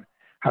octagon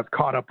has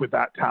caught up with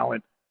that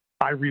talent.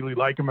 I really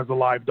like him as a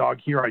live dog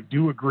here. I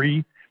do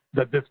agree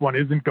that this one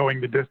isn't going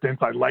the distance.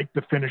 I like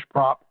the finish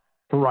prop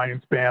for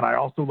Ryan Spann. I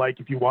also like,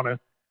 if you want to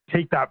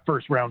take that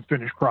first round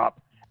finish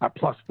prop at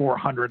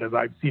 +400, as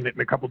I've seen it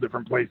in a couple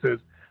different places,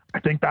 I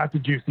think that's a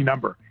juicy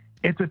number.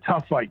 It's a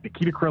tough fight.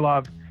 Nikita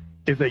Krylov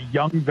is a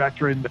young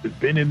veteran that has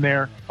been in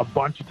there a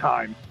bunch of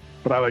times,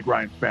 but I like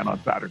Ryan Spann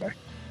on Saturday.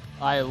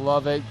 I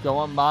love it.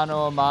 Going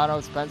mano a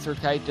mano. Spencer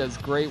Kite does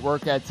great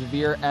work at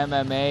Severe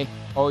MMA.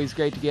 Always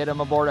great to get him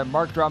aboard. And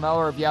Mark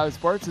Drumheller of Yahoo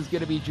Sports is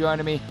going to be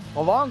joining me,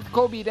 along with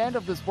Kobe Dent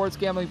of the Sports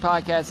Gambling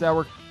Podcast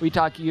Network. We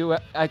talk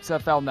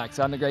XFL next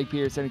on the Greg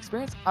Peterson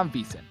Experience on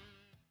VSiN.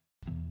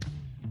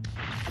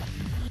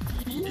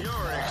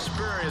 You're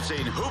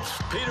experiencing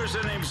Hoops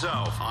Peterson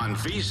himself on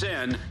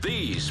VSiN,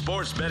 the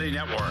Sports Betting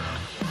Network.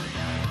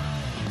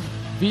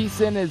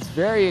 VSiN is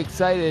very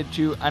excited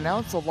to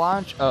announce the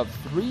launch of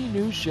 3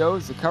 new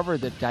shows to cover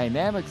the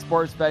dynamic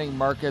sports betting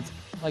markets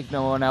like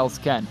no one else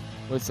can.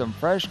 With some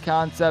fresh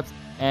concepts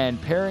and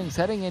pairings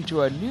heading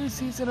into a new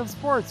season of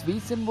sports,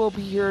 VSiN will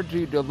be here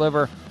to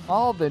deliver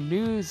all the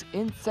news,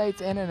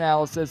 insights, and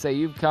analysis that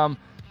you've come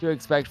to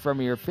expect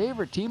from your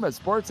favorite team of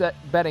sports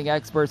betting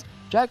experts.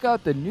 Check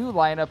out the new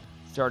lineup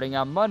starting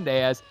on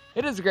Monday, as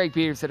it is a Greg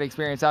Peterson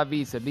Experience on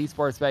VSiN, the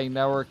Sports Betting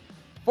Network.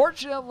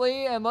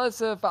 Fortunately, unless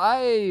if I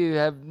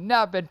have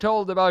not been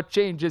told about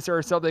changes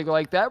or something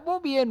like that, we'll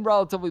be in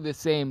relatively the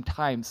same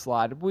time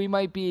slot. We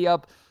might be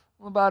up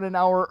about an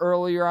hour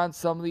earlier on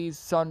some of these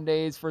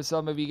Sundays for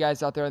some of you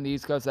guys out there on the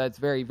East Coast. That's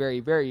very, very,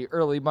 very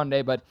early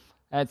Monday, but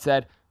that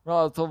said,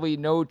 relatively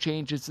no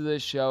changes to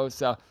this show,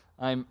 so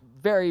I'm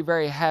very,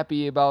 very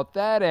happy about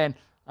that, and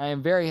I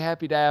am very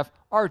happy to have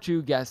our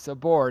 2 guests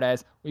aboard,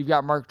 as we've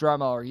got Mark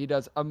Drumheller. He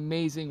does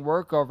amazing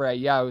work over at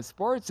Yahoo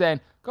Sports,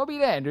 and Kobe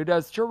Dent, who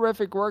does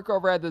terrific work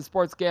over at the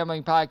Sports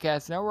Gambling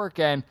Podcast Network.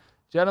 And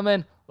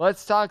gentlemen,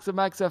 let's talk some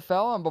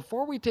XFL. And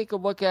before we take a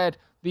look at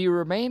the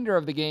remainder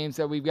of the games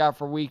that we've got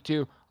for Week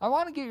 2, I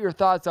want to get your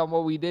thoughts on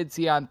what we did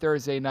see on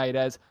Thursday night,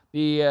 as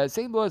the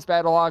St. Louis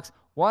Battlehawks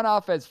won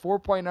off as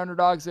 4-point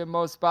underdogs in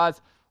most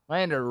spots,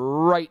 landed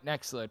right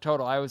next to the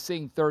total. I was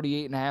seeing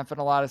 38.5 in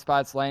a lot of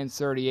spots, lands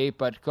 38.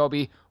 But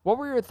Kobe, what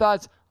were your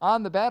thoughts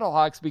on the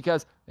Battlehawks?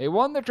 Because they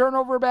won the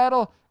turnover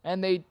battle,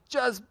 and they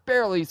just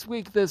barely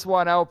squeaked this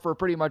one out for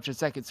pretty much a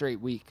second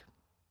straight week.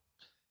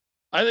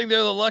 I think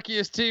they're the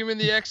luckiest team in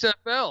the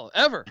XFL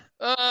ever.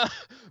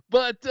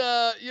 But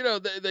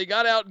they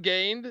got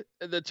outgained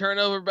the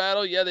turnover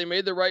battle. Yeah, they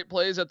made the right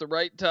plays at the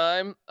right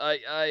time.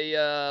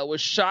 I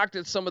was shocked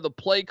at some of the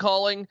play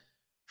calling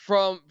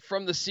from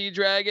the Sea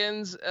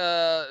Dragons.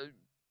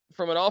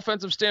 From an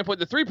offensive standpoint,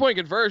 the 3-point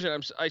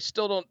conversion, I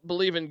still don't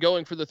believe in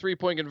going for the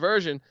 3-point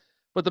conversion.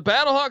 But the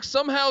Battlehawks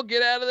somehow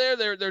get out of there.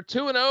 They're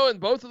 2-0, and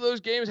both of those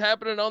games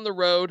happening on the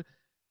road.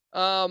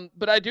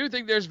 But I do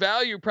think there's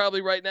value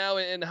probably right now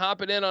in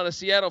hopping in on a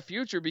Seattle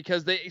future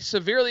because they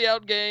severely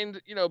outgained,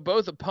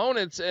 both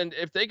opponents. And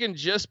if they can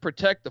just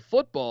protect the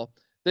football,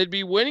 they'd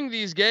be winning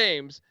these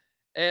games.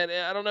 And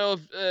I don't know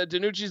if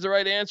DiNucci's the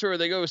right answer or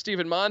they go with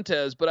Steven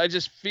Montez, but I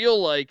just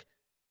feel like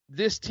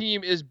this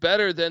team is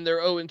better than their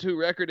 0-2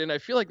 record. And I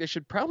feel like they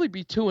should probably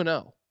be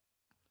 2-0.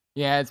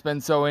 Yeah, it's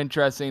been so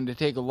interesting to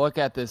take a look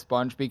at this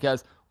bunch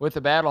because with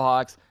the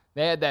Battlehawks,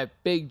 they had that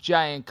big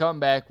giant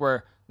comeback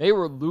where they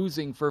were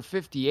losing for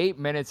 58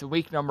 minutes in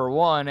week number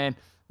 1, and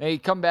they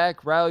come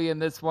back, rally in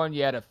this one.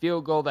 You had a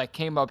field goal that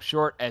came up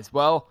short as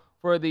well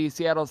for the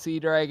Seattle Sea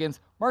Dragons.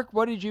 Mark,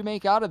 what did you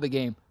make out of the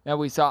game that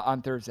we saw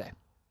on Thursday?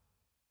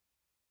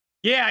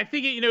 Yeah, I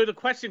think, the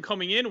question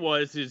coming in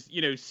is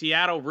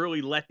Seattle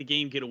really let the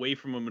game get away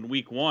from them in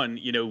week 1,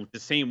 the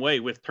same way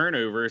with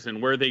turnovers,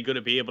 and were they going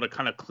to be able to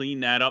kind of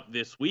clean that up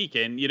this week?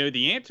 And,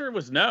 the answer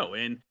was no.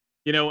 And,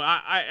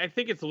 I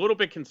think it's a little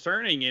bit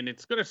concerning, and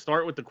it's going to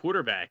start with the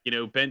quarterback,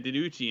 Ben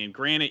DiNucci. And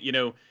granted,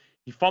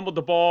 he fumbled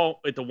the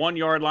ball at the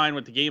 1-yard line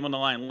with the game on the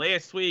line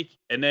last week,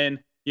 and then,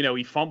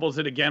 he fumbles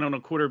it again on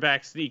a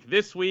quarterback sneak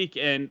this week.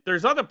 And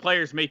there's other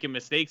players making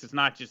mistakes. It's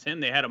not just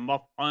him. They had a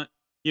muff punt,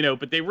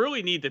 but they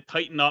really need to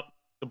tighten up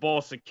the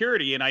ball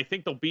security, and I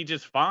think they'll be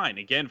just fine.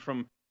 Again,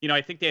 from,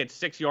 I think they had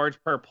 6 yards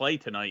per play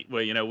tonight,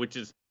 which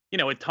is,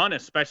 a ton,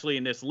 especially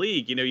in this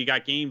league. You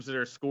got games that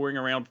are scoring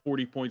around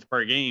 40 points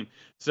per game.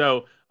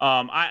 So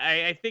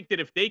I think that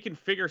if they can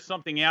figure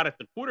something out at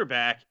the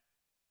quarterback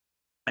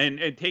and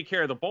take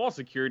care of the ball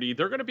security,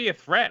 they're going to be a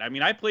threat. I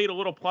mean, I played a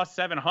little plus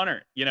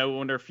 700,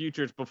 on their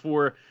futures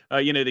before,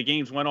 the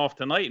games went off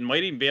tonight, and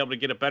might even be able to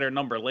get a better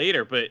number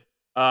later. But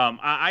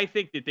I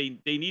think that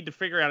they need to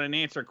figure out an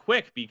answer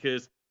quick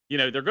because,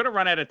 they're going to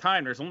run out of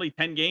time. There's only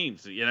 10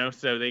 games,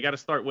 so they got to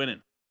start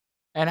winning.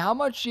 And how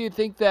much do you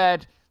think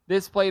that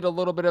this played a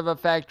little bit of a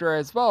factor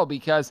as well?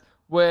 Because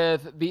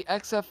with the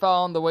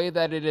XFL and the way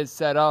that it is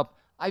set up,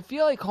 I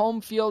feel like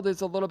home field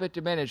is a little bit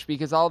diminished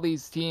because all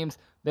these teams,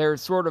 they're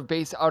sort of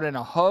based out in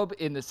a hub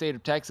in the state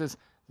of Texas.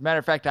 As a matter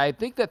of fact, I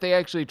think that they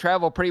actually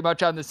travel pretty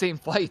much on the same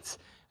flights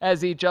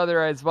as each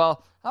other as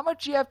well. How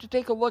much do you have to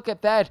take a look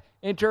at that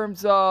in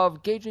terms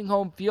of gauging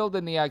home field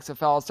in the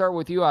XFL? I'll start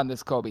with you on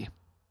this, Kobe.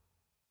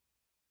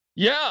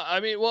 Yeah, I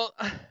mean, well,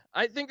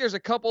 I think there's a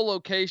couple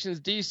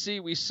locations.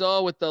 DC, we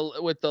saw with the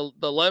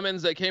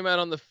lemons that came out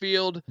on the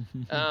field,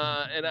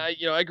 and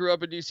I grew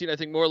up in DC, and I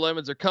think more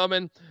lemons are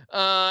coming.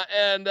 That's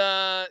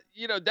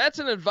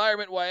an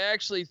environment where I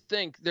actually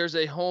think there's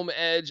a home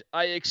edge.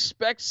 I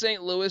expect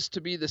St. Louis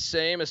to be the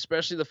same,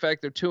 especially the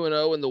fact they're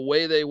 2-0 and the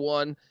way they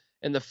won,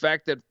 and the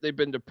fact that they've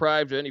been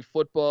deprived of any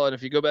football. And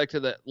if you go back to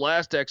the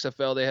last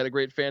XFL, they had a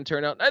great fan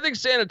turnout. And I think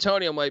San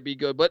Antonio might be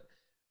good, but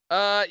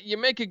you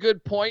make a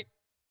good point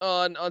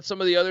on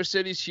some of the other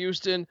cities.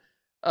 Houston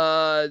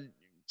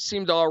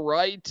seemed all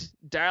right.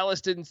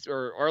 Dallas didn't,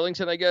 or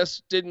Arlington, I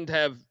guess, didn't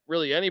have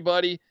really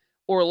anybody.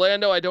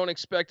 Orlando, I don't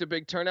expect a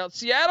big turnout.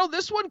 Seattle,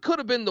 this one could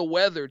have been the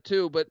weather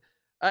too, but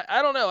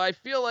I don't know. I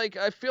feel like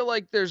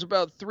there's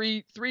about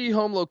three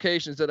home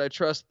locations that I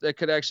trust that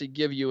could actually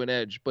give you an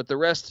edge, but the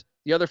rest,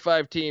 the other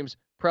 5 teams,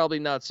 probably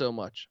not so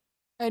much.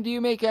 And do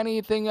you make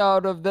anything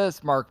out of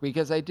this, Mark?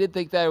 Because I did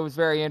think that it was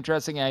very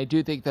interesting, and I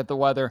do think that the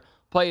weather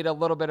played a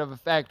little bit of a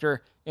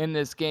factor in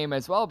this game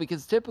as well,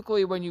 because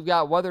typically when you've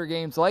got weather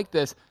games like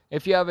this,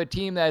 if you have a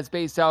team that is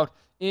based out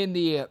in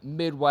the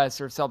Midwest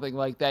or something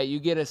like that, you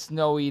get a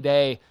snowy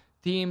day.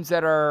 Teams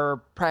that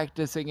are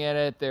practicing in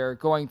it, they're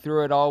going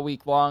through it all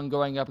week long,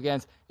 going up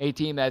against a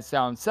team that's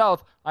down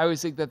south. I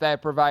always think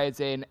that provides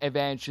an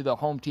advantage to the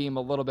home team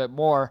a little bit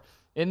more.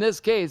 In this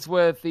case,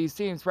 with these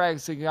teams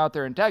practicing out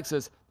there in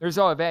Texas, there's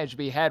no advantage to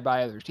be had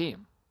by either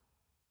team.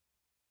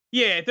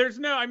 Yeah,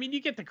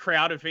 you get the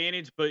crowd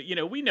advantage, but,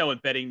 we know in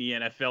betting the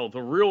NFL,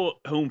 the real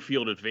home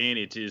field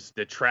advantage is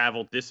the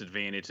travel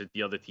disadvantage that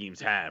the other teams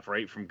have,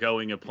 right? From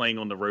going and playing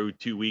on the road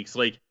 2 weeks.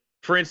 Like,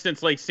 for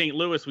instance, like St.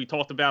 Louis, we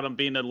talked about them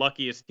being the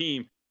luckiest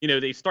team.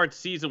 They start the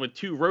season with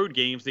 2 road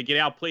games. They get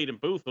outplayed in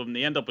both of them.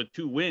 They end up with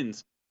 2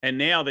 wins. And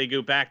now they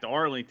go back to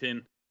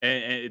Arlington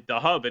and the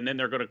hub, and then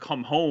they're going to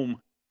come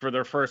home for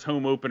their first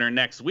home opener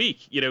next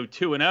week,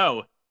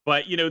 2-0.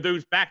 But,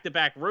 those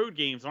back-to-back road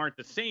games aren't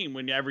the same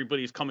when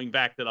everybody's coming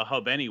back to the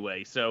hub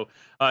anyway. So,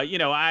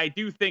 I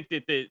do think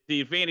that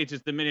the advantage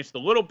is diminished a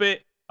little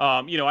bit.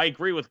 I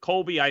agree with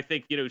Colby. I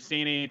think,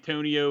 San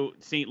Antonio,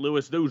 St.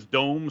 Louis, those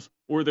domes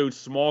or those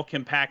small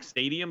compact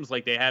stadiums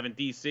like they have in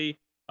D.C.,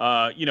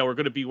 are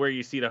going to be where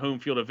you see the home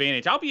field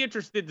advantage. I'll be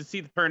interested to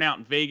see the turnout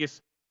in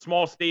Vegas.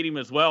 Small stadium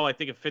as well. I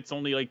think it fits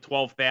only like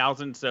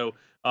 12,000. So,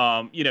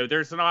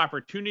 there's an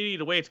opportunity.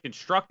 The way it's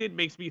constructed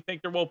makes me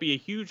think there won't be a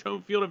huge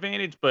home field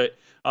advantage, but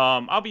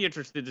I'll be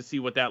interested to see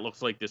what that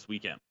looks like this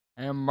weekend.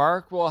 And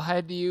Mark, will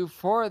head to you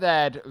for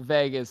that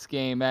Vegas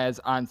game, as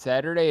on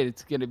Saturday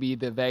it's going to be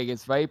the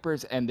Vegas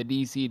Vipers and the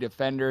DC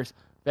Defenders.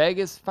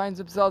 Vegas finds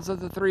themselves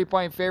as a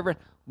 3-point favorite.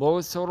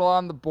 Lowest total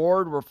on the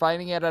board. We're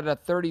finding it at a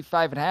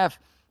 35.5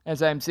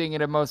 as I'm seeing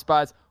it in most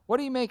spots. What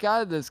do you make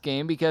out of this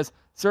game? Because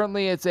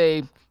certainly it's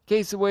a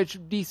case in which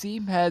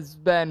DC has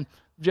been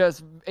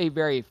just a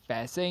very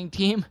fascinating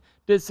team,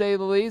 to say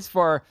the least,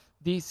 for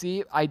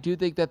DC. I do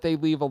think that they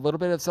leave a little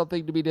bit of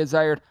something to be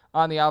desired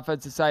on the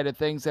offensive side of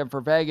things. And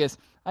for Vegas,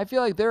 I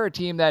feel like they're a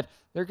team that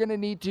they're going to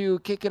need to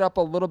kick it up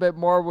a little bit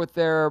more with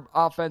their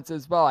offense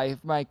as well. I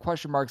have my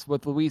question marks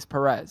with Luis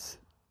Perez.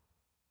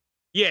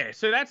 Yeah,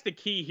 so that's the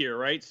key here,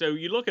 right? So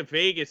you look at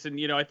Vegas, and,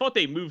 I thought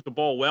they moved the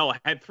ball well.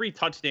 Had 3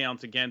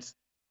 touchdowns against,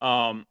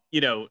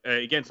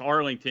 against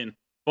Arlington.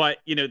 But,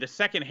 the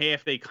second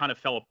half, they kind of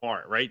fell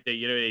apart, right? They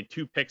had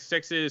 2 pick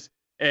sixes.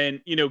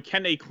 And,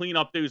 can they clean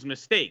up those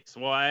mistakes?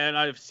 Well,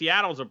 and if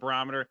Seattle's a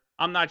barometer,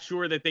 I'm not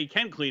sure that they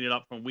can clean it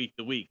up from week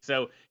to week.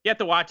 So you have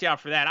to watch out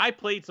for that. I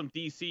played some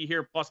DC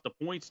here plus the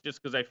points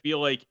just because I feel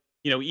like,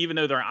 even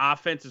though their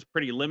offense is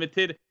pretty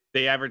limited,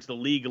 they averaged the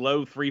league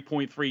low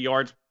 3.3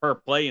 yards per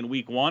play in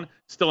week 1,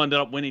 still ended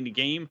up winning the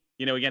game,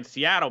 against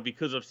Seattle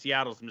because of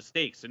Seattle's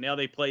mistakes. So now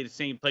they play the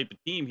same type of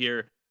team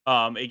here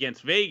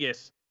against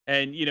Vegas.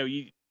 And,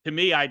 to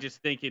me, I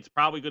just think it's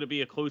probably going to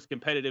be a close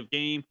competitive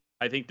game.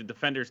 I think the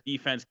Defenders'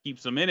 defense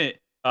keeps them in it.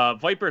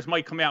 Vipers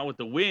might come out with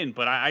the win,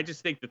 but I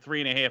just think the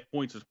 3.5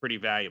 points was pretty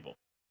valuable.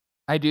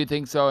 I do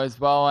think so as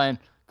well. And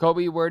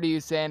Kobe, where do you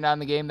stand on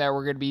the game that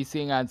we're going to be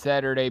seeing on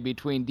Saturday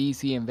between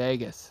DC and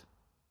Vegas?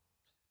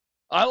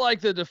 I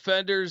like the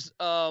Defenders.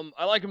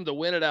 I like them to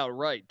win it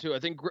outright too. I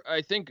think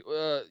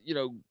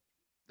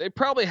they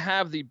probably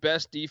have the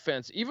best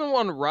defense, even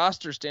on a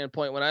roster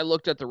standpoint. When I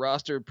looked at the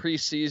roster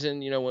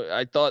preseason,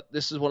 I thought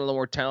this is one of the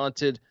more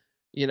talented,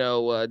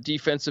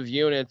 defensive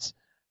units.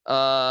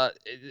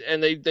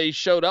 And they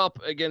showed up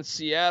against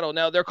Seattle.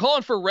 Now they're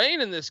calling for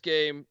rain in this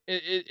game.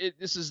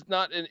 This is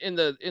not in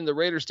the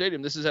Raiders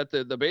stadium. This is at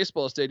the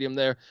baseball stadium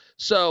there.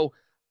 So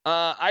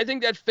I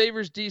think that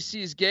favors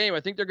DC's game.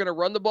 I think they're going to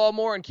run the ball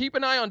more, and keep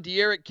an eye on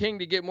De'Aaron King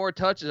to get more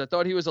touches. I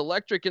thought he was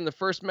electric in the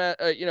first match,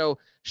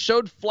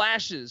 showed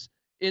flashes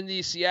in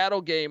the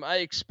Seattle game. I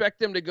expect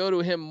them to go to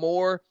him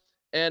more.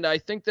 And I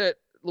think that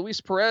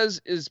Luis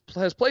Perez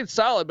has played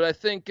solid, but I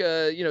think,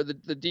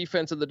 the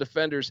defense of the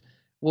Defenders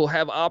will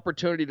have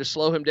opportunity to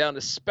slow him down,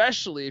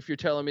 especially if you're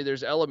telling me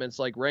there's elements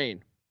like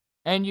rain.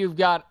 And you've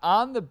got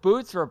On the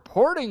Boots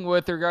reporting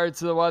with regards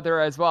to the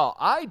weather as well.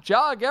 I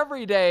jog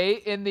every day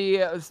in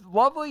the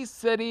lovely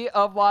city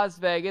of Las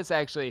Vegas.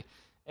 Actually,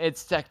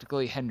 it's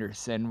technically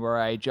Henderson where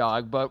I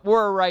jog, but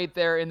we're right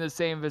there in the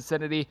same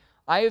vicinity.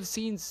 I have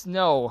seen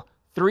snow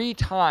 3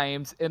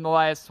 times in the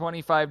last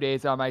 25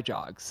 days on my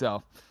jog.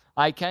 So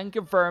I can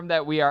confirm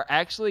that we are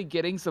actually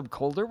getting some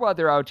colder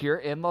weather out here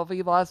in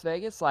lovely Las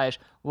Vegas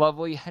 /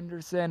 lovely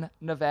Henderson,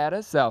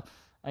 Nevada. So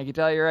I can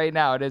tell you right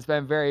now, it has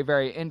been very,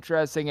 very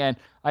interesting. And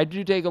I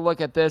do take a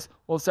look at this.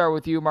 We'll start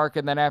with you, Mark,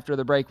 and then after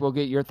the break, we'll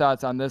get your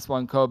thoughts on this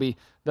one, Kobe.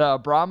 The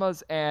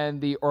Brahmas and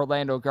the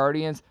Orlando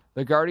Guardians.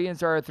 The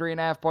Guardians are a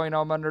 3.5-point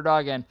home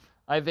underdog, and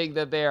I think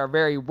that they are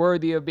very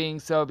worthy of being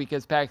so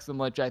because Paxton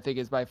Lynch, I think,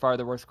 is by far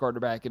the worst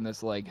quarterback in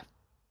this league.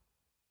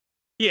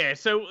 Yeah,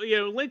 so,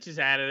 Lynch is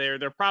out of there.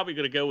 They're probably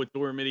going to go with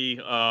Dormady,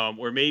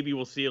 or maybe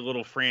we'll see a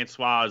little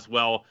Francois as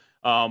well.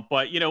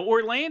 But,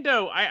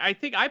 Orlando, I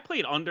think I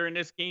played under in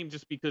this game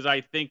just because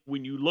I think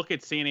when you look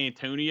at San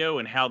Antonio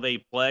and how they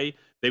play,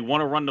 they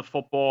want to run the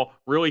football,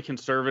 really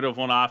conservative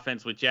on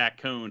offense with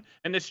Jack Cohn.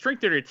 And the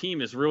strength of their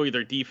team is really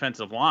their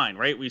defensive line,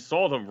 right? We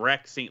saw them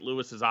wreck St.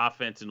 Louis's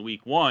offense in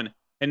week 1.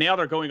 And now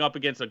they're going up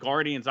against a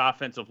Guardians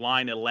offensive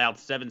line that allowed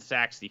 7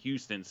 sacks to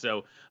Houston.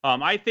 So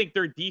I think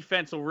their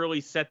defense will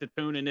really set the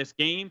tone in this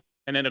game.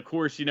 And then, of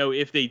course,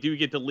 if they do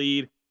get the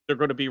lead, they're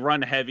going to be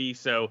run heavy.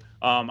 So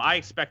I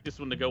expect this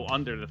one to go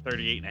under the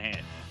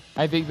 38.5.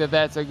 I think that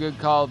that's a good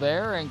call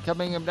there. And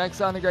coming up next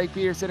on the Greg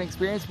Peterson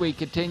Experience, we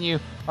continue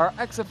our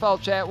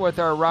XFL chat with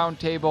our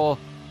roundtable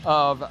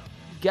of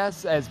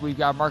guests as we've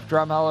got Mark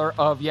Drumheller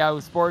of Yahoo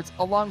Sports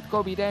along with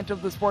Kobe Dant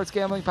of the Sports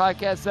Gambling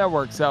Podcast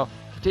Network. So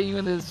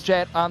continuing this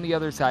chat on the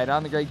other side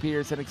on the Greg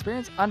Peterson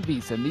Experience on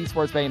VSiN, the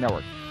Sports Betting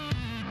Network.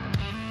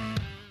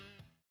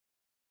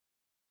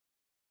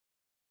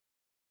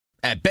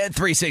 At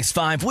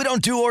Bet365, we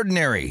don't do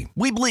ordinary.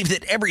 We believe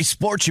that every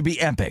sport should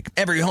be epic.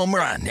 Every home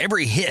run,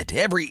 every hit,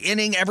 every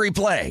inning, every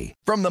play.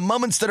 From the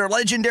moments that are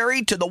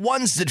legendary to the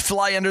ones that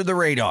fly under the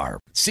radar.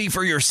 See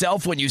for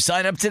yourself when you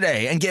sign up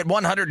today and get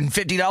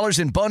 $150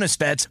 in bonus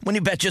bets when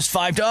you bet just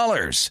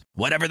 $5.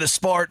 Whatever the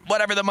sport,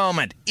 whatever the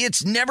moment,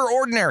 it's never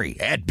ordinary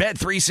at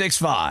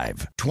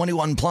Bet365.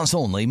 21 plus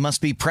only.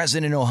 Must be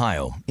present in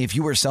Ohio. If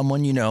you or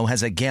someone you know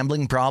has a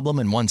gambling problem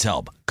and wants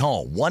help,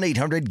 call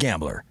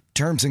 1-800-GAMBLER.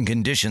 Terms and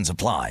conditions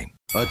apply.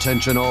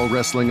 Attention all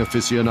wrestling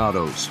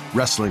aficionados.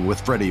 Wrestling with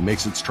Freddie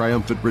makes its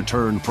triumphant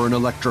return for an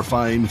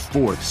electrifying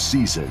 4th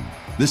season.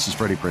 This is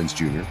Freddie Prinze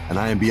Jr., and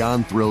I am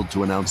beyond thrilled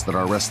to announce that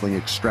our wrestling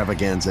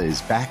extravaganza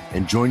is back,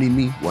 and joining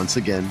me once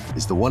again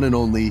is the one and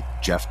only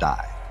Jeff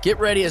Dye. Get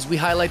ready as we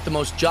highlight the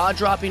most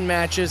jaw-dropping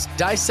matches,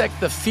 dissect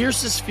the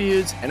fiercest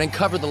feuds, and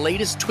uncover the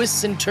latest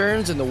twists and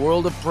turns in the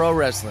world of pro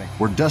wrestling.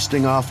 We're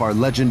dusting off our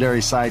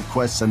legendary side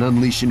quests and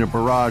unleashing a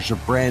barrage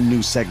of brand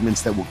new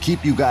segments that will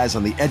keep you guys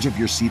on the edge of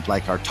your seat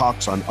like our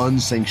talks on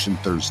Unsanctioned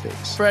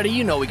Thursdays. Freddie,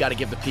 you know we got to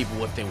give the people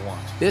what they want.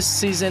 This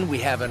season, we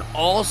have an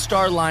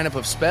all-star lineup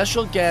of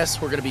special guests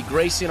who are going to be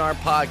gracing our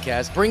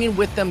podcast, bringing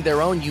with them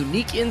their own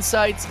unique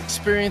insights,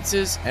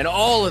 experiences, and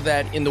all of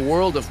that in the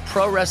world of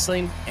pro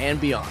wrestling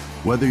and beyond.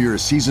 Whether you're a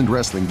seasoned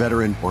wrestling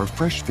veteran or a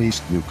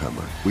fresh-faced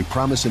newcomer, we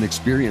promise an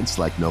experience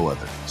like no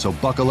other. So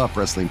buckle up,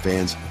 wrestling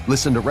fans.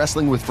 Listen to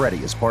Wrestling with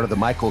Freddie as part of the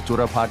My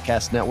Cultura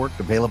Podcast Network,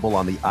 available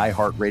on the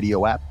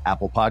iHeartRadio app,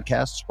 Apple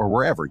Podcasts, or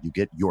wherever you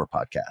get your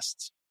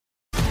podcasts.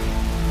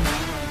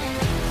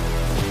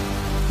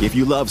 If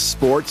you love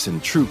sports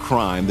and true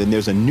crime, then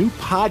there's a new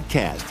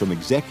podcast from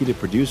executive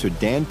producer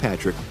Dan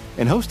Patrick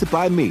and hosted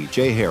by me,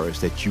 Jay Harris,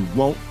 that you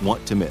won't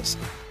want to miss.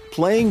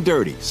 Playing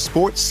Dirty: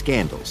 Sports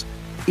Scandals.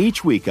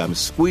 Each week, I'm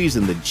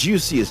squeezing the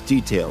juiciest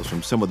details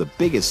from some of the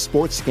biggest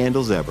sports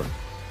scandals ever.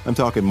 I'm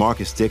talking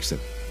Marcus Dixon,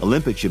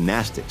 Olympic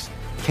gymnastics,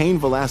 Cain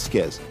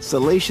Velasquez,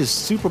 salacious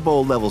Super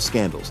Bowl-level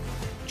scandals.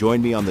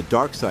 Join me on the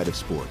dark side of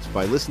sports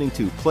by listening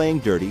to Playing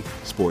Dirty: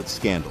 Sports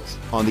Scandals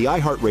on the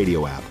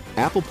iHeartRadio app,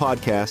 Apple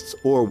Podcasts,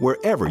 or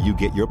wherever you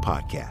get your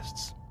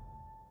podcasts.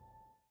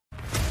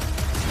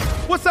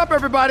 What's up,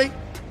 everybody?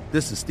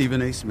 This is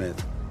Stephen A. Smith.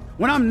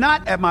 When I'm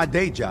not at my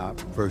day job,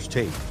 First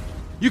Take,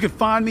 you can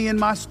find me in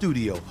my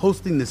studio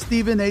hosting the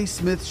Stephen A.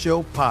 Smith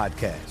Show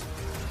podcast.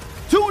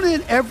 Tune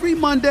in every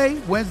Monday,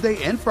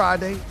 Wednesday, and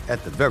Friday,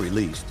 at the very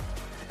least,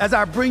 as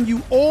I bring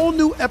you all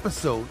new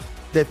episodes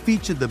that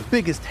feature the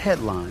biggest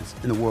headlines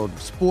in the world of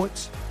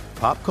sports,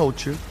 pop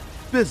culture,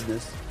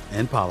 business,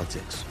 and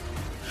politics.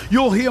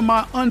 You'll hear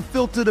my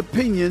unfiltered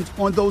opinions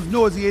on those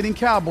nauseating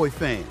Cowboy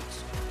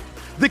fans,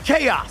 the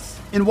chaos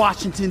in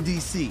Washington,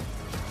 D.C.,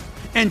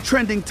 and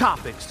trending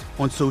topics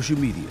on social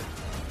media,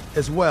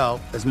 as well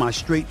as my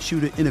straight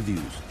shooter interviews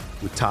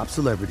with top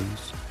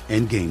celebrities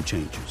and game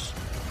changers.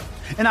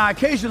 And I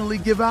occasionally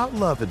give out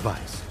love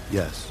advice.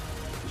 Yes,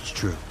 it's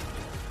true.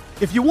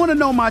 If you want to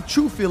know my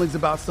true feelings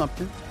about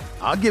something,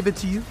 I'll give it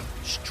to you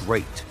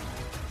straight.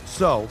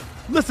 So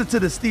listen to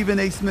the Stephen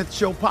A. Smith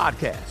Show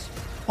podcast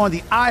on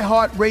the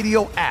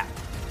iHeartRadio app,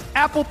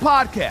 Apple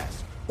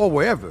Podcasts, or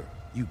wherever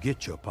you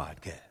get your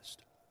podcast.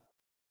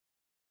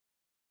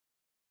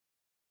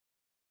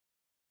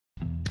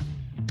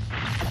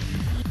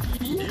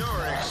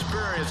 You're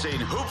experiencing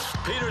Hoops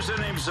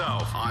Peterson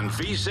himself on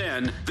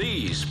VSiN,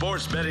 the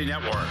Sports Betting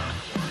Network.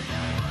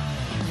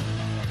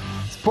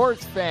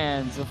 Sports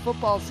fans, the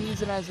football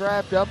season has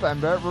wrapped up,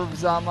 and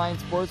BetRivers Online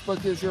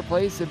Sportsbook is your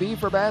place to be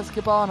for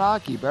basketball and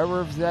hockey.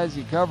 BetRivers has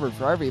you covered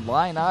for every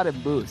line out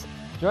and boost.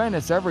 Join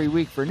us every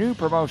week for new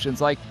promotions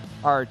like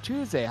our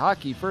Tuesday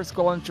Hockey First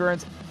Goal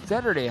Insurance,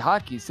 Saturday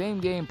Hockey Same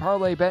Game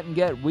Parlay Bet and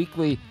Get,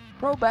 weekly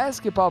Pro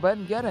Basketball Bet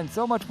and Get, and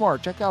so much more.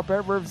 Check out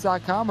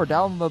BetRivers.com or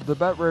download the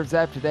BetRivers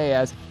app today,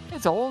 as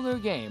it's a whole new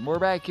game. We're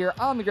back here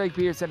on the Greg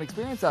Peterson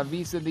Experience on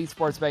VSiN, the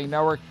Sports Betting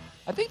Network.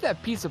 I think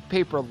that piece of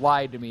paper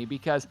lied to me,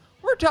 because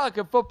we're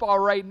talking football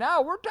right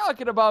now. We're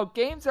talking about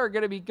games that are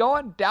going to be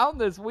going down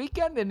this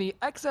weekend in the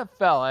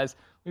XFL, as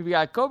we've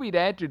got Kobe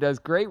Dant, who does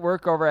great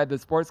work over at the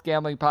Sports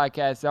Gambling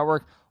Podcast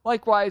Network.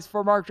 Likewise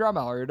for Mark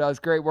Drummeller, who does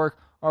great work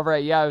over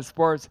at Yahoo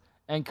Sports.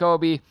 And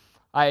Kobe,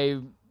 I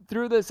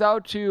threw this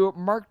out to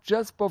Mark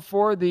just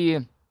before the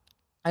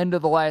end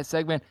of the last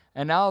segment,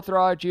 and now I'll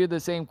throw out you the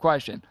same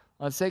question.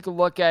 Let's take a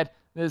look at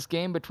this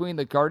game between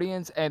the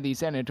Guardians and the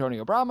San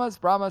Antonio Brahmas.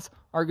 Brahmas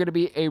are going to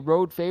be a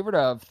road favorite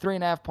of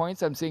 3.5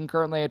 points. I'm seeing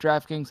currently at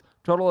DraftKings.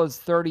 Total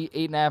is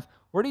 38.5.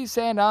 Where do you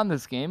stand on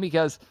this game?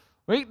 Because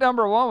week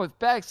number 1 with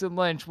Paxton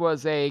Lynch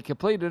was a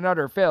complete and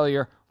utter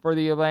failure for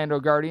the Orlando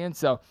Guardians.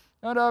 So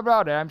no doubt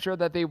about it. I'm sure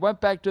that they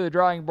went back to the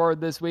drawing board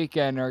this week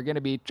and are going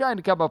to be trying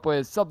to come up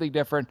with something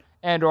different,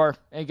 and or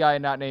a guy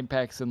not named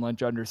Paxton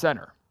Lynch under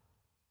center.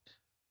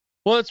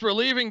 Well, it's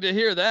relieving to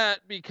hear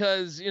that,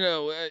 because, you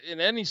know, in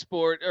any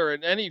sport or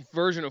in any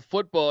version of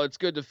football, it's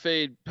good to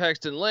fade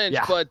Paxton Lynch.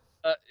 Yeah. But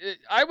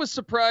I was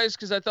surprised,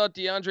 because I thought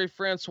DeAndre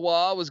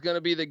Francois was going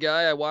to be the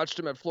guy. I watched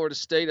him at Florida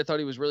State. I thought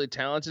he was really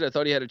talented. I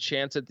thought he had a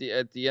chance at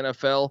the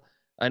NFL.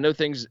 I know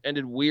things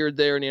ended weird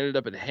there, and he ended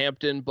up at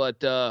Hampton.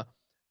 But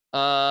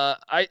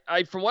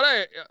I from what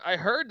I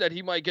heard, that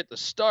he might get the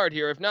start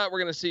here. If not, we're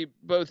going to see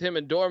both him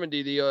and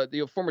Dormandy,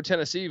 the former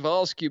Tennessee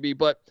Vols QB.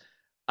 But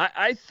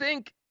I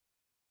think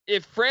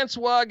if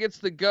Francois gets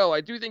the go,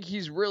 I do think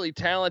he's really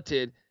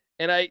talented.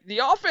 And the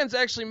offense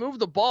actually moved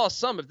the ball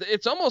some.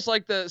 It's almost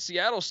like the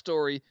Seattle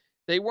story.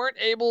 They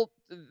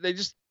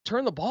just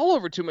turned the ball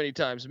over too many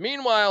times.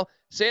 Meanwhile,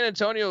 San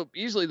Antonio,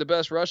 easily the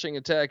best rushing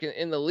attack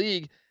in the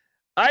league.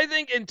 I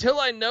think until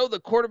I know the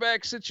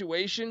quarterback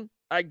situation,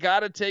 I got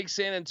to take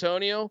San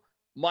Antonio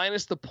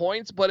minus the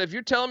points. But if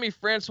you're telling me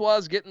Francois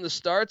is getting the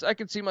starts, I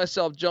could see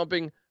myself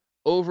jumping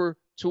over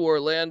to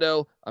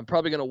Orlando. I'm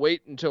probably going to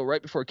wait until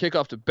right before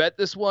kickoff to bet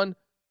this one.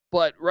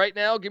 But right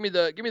now, give me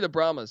the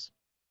Brahmas.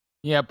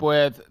 Yep,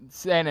 with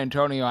San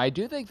Antonio, I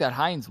do think that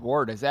Hines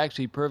Ward is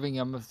actually proving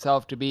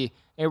himself to be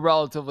a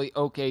relatively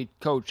okay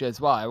coach as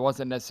well. I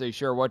wasn't necessarily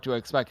sure what to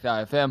expect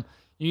out of him.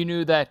 You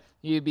knew that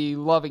he'd be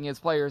loving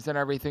his players and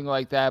everything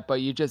like that,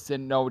 but you just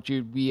didn't know what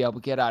you'd be able to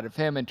get out of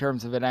him in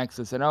terms of an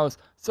X's and O's.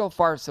 So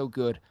far, so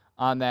good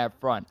on that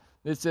front.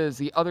 This is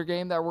the other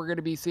game that we're going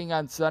to be seeing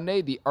on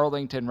Sunday, the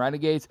Arlington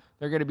Renegades.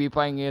 They're going to be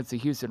playing against the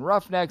Houston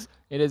Roughnecks.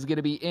 It is going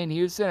to be in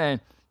Houston,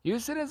 and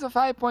Houston is a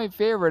 5-point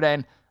favorite,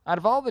 and out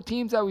of all the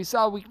teams that we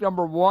saw week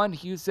number 1,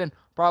 Houston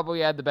probably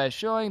had the best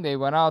showing. They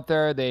went out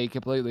there, they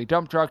completely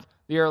dump trucked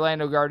the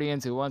Orlando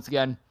Guardians, who once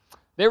again,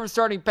 they were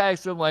starting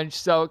Paxton Lynch,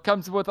 so it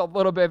comes with a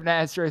little bit of an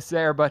asterisk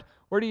there. But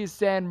where do you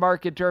stand,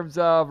 Mark, in terms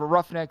of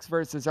Roughnecks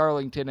versus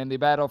Arlington in the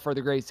battle for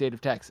the great state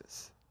of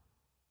Texas?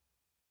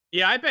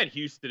 Yeah, I bet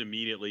Houston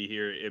immediately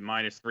here at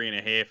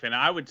 -3.5, and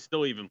I would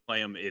still even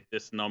play them at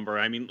this number.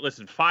 I mean,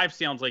 listen, 5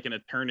 sounds like an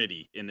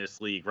eternity in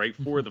this league, right?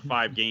 4 of the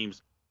 5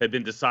 games have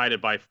been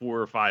decided by 4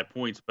 or 5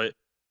 points, but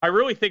I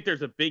really think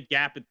there's a big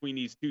gap between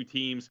these two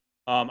teams.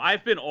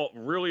 I've been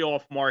really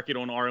off market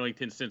on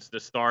Arlington since the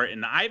start,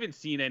 and I haven't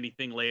seen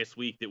anything last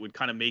week that would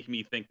kind of make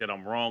me think that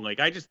I'm wrong. Like,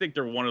 I just think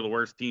they're one of the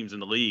worst teams in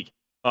the league.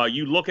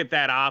 You look at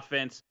that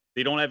offense,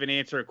 they don't have an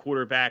answer at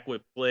quarterback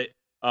with Flitt,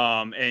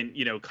 and,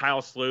 you know,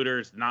 Kyle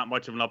Sloter's not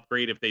much of an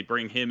upgrade if they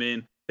bring him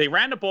in. They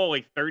ran the ball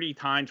like 30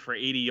 times for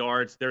 80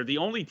 yards. They're the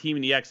only team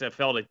in the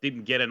XFL that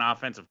didn't get an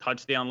offensive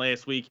touchdown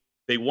last week.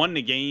 They won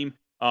the game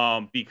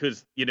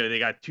because, you know, they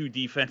got 2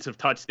 defensive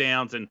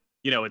touchdowns and,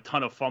 you know, a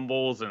ton of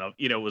fumbles and,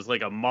 you know, it was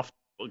like a muffed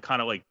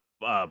kind of like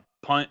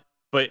punt.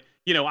 But,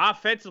 you know,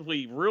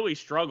 offensively really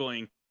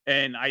struggling.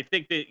 And I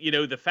think that, you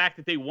know, the fact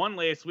that they won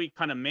last week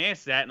kind of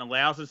masks that and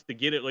allows us to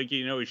get it like,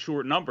 you know, a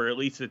short number, at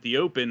least at the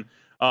open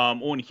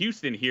on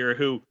Houston here,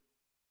 who,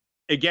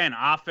 again,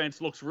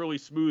 offense looks really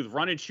smooth.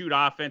 Run and shoot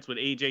offense with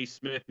A.J.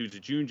 Smith, who's a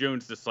June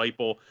Jones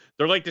disciple.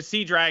 They're like the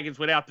Sea Dragons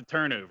without the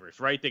turnovers,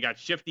 right? They got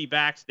shifty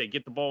backs. They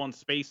get the ball in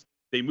space.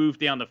 They move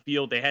down the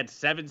field. They had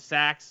 7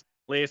 sacks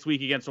last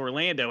week against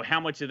Orlando.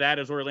 How much of that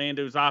is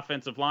Orlando's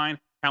offensive line?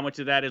 How much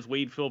of that is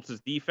Wade Phillips'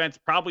 defense?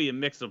 Probably a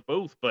mix of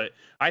both, but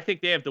I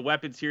think they have the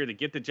weapons here to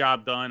get the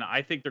job done.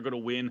 I think they're going to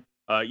win,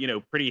 you know,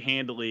 pretty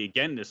handily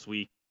again this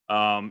week,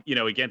 you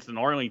know, against an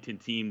Arlington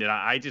team that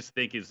I just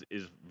think is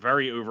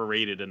very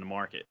overrated in the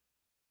market.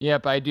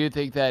 Yep, I do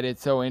think that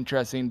it's so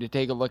interesting to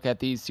take a look at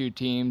these two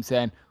teams.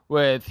 And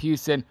with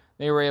Houston,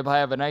 they were able to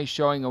have a nice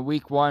showing in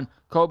week 1.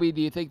 Kobe,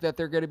 do you think that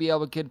they're going to be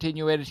able to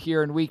continue it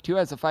here in week 2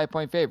 as a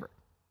 5-point favorite?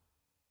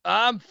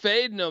 I'm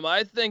fading them.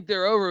 I think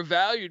they're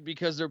overvalued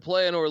because they're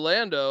playing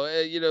Orlando.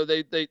 You know,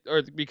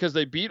 or because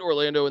they beat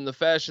Orlando in the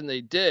fashion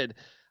they did.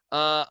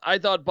 I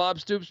thought Bob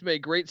Stoops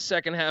made great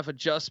second half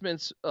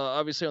adjustments,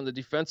 obviously on the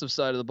defensive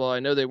side of the ball. I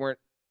know they weren't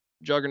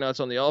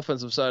juggernauts on the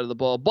offensive side of the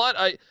ball, but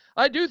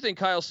I do think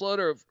Kyle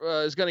Sloter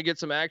is going to get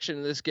some action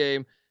in this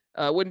game.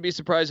 Wouldn't be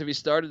surprised if he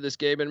started this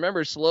game. And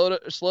remember,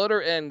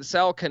 Sloter and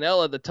Sal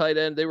Cannella, the tight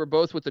end, they were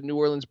both with the New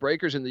Orleans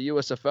Breakers in the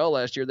USFL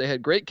last year. They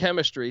had great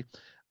chemistry.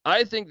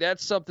 I think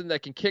that's something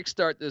that can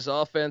kickstart this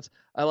offense.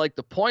 I like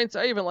the points.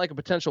 I even like a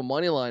potential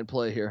money line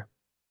play here.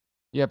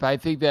 Yep, I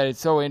think that it's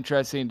so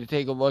interesting to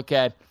take a look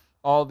at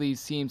all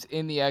these teams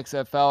in the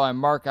XFL. And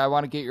Mark, I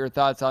want to get your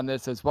thoughts on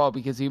this as well,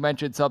 because you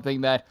mentioned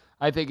something that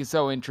I think is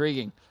so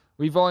intriguing.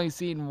 We've only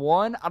seen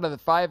 1 out of the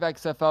 5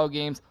 XFL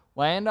games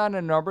land on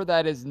a number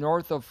that is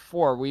north of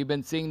 4. We've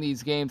been seeing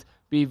these games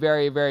be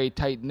very, very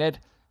tight-knit.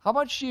 How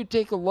much do you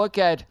take a look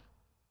at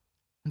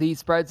these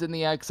spreads in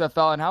the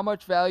XFL, and how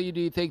much value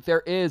do you think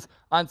there is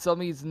on some of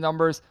these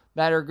numbers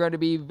that are going to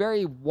be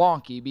very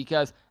wonky?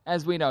 Because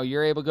as we know,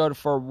 you're able to go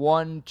for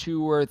 1,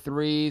 2, or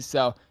 3.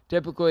 So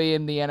typically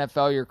in the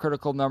NFL, your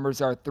critical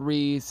numbers are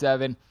 3,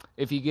 7.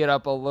 If you get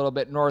up a little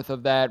bit north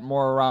of that,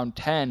 more around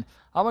 10.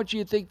 How much do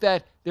you think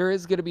that there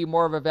is going to be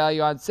more of a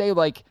value on, say,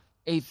 like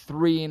a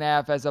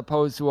 3.5 as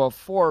opposed to a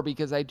 4?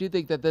 Because I do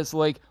think that this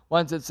league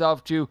lends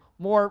itself to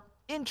more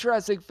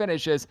interesting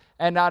finishes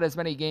and not as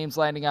many games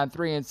landing on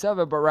 3 and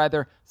 7, but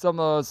rather some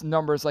of those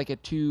numbers like a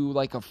 2,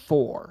 like a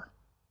 4.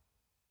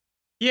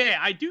 Yeah,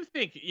 I do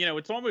think, you know,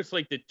 it's almost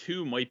like the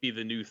 2 might be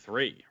the new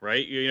 3,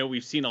 right? You know,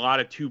 we've seen a lot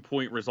of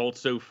 2-point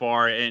results so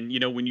far. And, you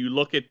know, when you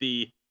look at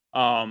the,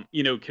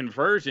 you know,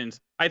 conversions,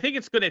 I think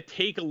it's going to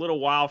take a little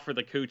while for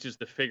the coaches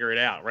to figure it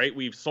out, right?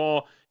 We've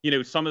saw, you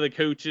know, some of the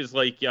coaches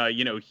like,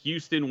 you know,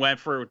 Houston went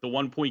for the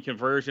 1-point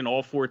conversion,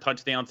 all 4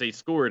 touchdowns they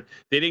scored.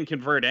 They didn't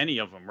convert any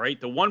of them, right?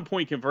 The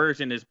 1-point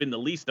conversion has been the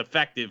least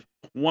effective,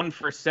 1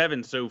 for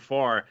 7 so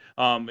far,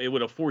 it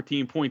with a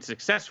 14-point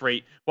success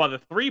rate, while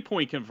the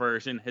 3-point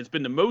conversion has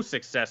been the most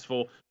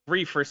successful,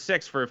 3 for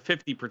 6 for a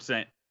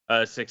 50%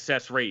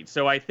 success rate.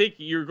 So I think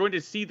you're going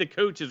to see the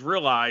coaches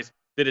realize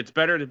that it's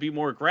better to be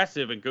more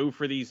aggressive and go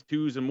for these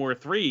 2s and more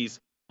 3s,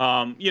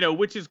 you know,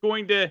 which is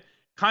going to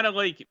kind of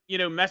like, you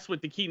know, mess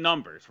with the key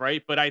numbers,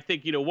 right? But I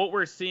think, you know, what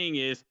we're seeing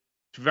is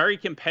very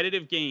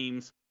competitive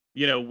games,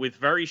 you know, with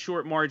very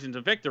short margins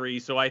of victory.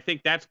 So I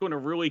think that's going to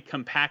really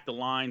compact the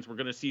lines. We're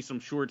going to see some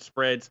short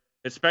spreads,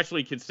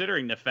 especially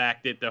considering the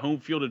fact that the home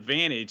field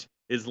advantage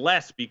is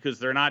less because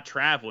they're not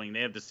traveling.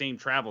 They have the same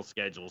travel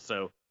schedule.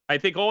 So I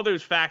think all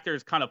those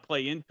factors kind of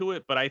play into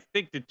it, but I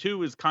think the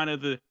 2 is kind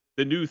of the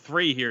new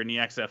 3 here in the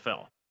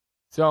XFL.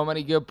 So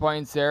many good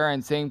points there,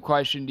 and same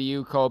question to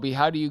you, Kobe.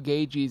 How do you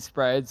gauge these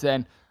spreads,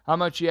 and how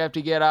much you have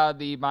to get out of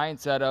the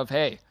mindset of,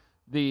 hey,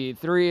 the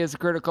 3 is a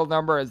critical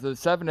number as the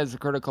 7 is a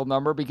critical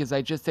number? Because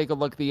I just take a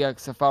look at the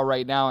XFL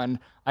right now, and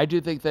I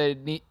do think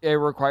that it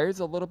requires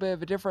a little bit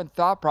of a different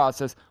thought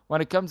process when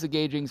it comes to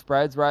gauging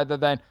spreads rather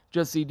than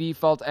just the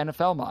default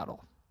NFL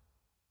model.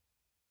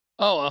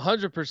 Oh,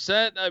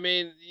 100%. I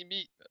mean,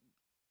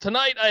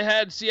 tonight I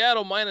had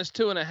Seattle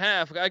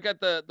 -2.5. I got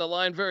the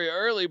line very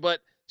early, but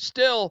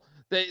still,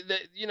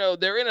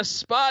 they're in a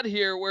spot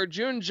here where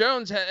June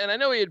Jones and I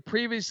know he had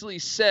previously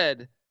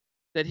said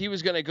that he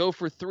was going to go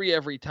for 3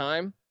 every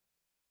time.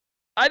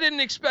 I didn't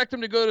expect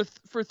him to go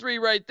for 3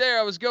 right there.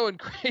 I was going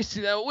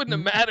crazy. That wouldn't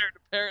have mattered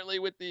apparently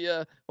with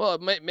the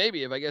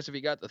maybe if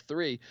he got the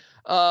 3.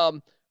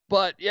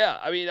 But yeah,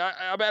 I mean,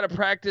 I'm out of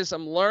practice.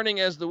 I'm learning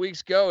as the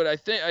weeks go, and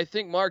I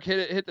think Mark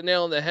hit the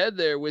nail on the head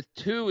there. With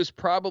 2 is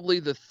probably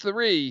the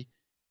 3.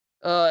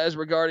 As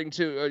regarding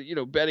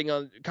to, betting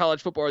on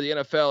college football or the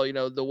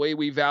NFL, the way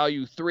we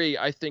value 3,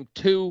 I think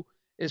 2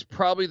 is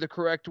probably the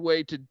correct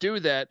way to do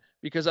that,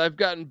 because I've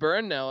gotten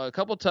burned now a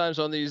couple times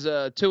on these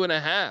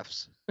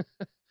 2.5s.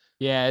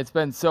 Yeah, it's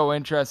been so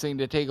interesting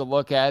to take a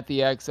look at the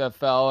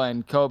XFL.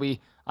 And Kobe,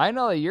 I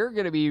know that you're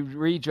going to be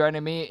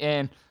rejoining me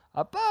in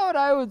about,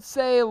 I would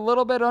say, a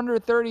little bit under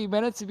 30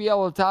 minutes to be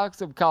able to talk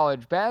some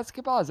college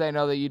basketball, as I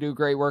know that you do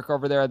great work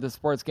over there at the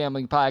Sports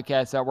Gambling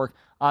Podcast Network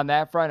on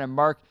that front. And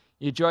Mark,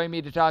 you join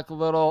me to talk a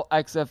little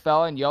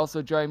XFL, and you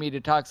also join me to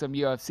talk some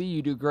UFC.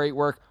 You do great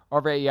work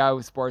over at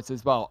Yahoo Sports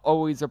as well.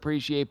 Always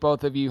appreciate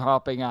both of you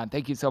hopping on.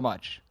 Thank you so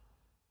much.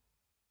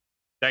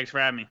 Thanks for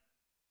having me.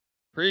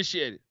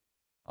 Appreciate it.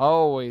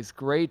 Always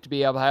great to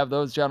be able to have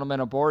those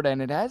gentlemen aboard,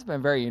 and it has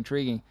been very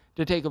intriguing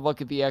to take a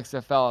look at the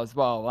XFL as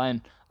well.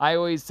 And I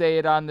always say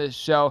it on this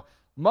show,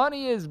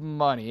 money is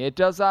money. It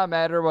does not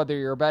matter whether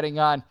you're betting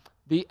on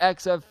the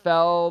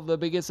XFL, the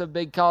biggest of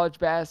big college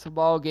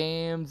basketball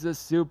games, the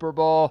Super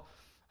Bowl.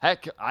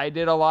 Heck, I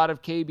did a lot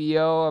of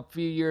KBO a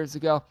few years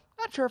ago.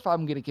 Not sure if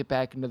I'm going to get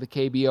back into the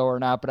KBO or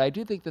not, but I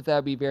do think that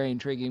would be very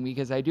intriguing,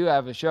 because I do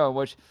have a show in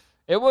which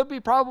it would be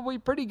probably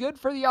pretty good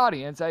for the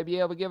audience. I'd be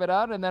able to give it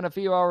out, and then a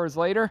few hours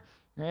later,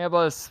 you're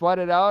able to sweat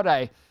it out.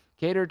 I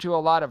cater to a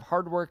lot of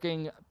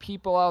hardworking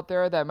people out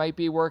there that might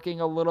be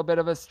working a little bit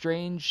of a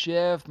strange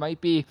shift,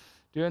 might be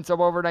doing some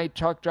overnight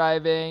truck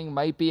driving,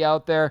 might be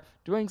out there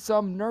doing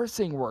some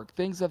nursing work,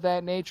 things of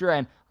that nature.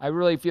 And I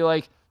really feel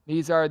like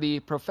these are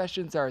the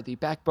professions, are the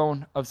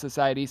backbone of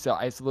society. So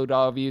I salute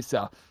all of you.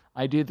 So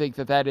I do think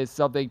that is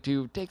something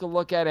to take a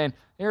look at. And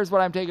here's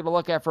what I'm taking a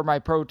look at for my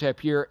pro tip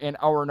here in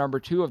hour number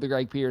 2 of the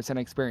Greg Peterson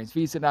Experience.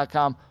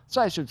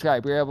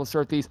 VSiN.com/subscribe. You're able to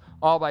sort these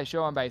all by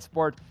show and by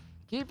sport.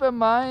 Keep in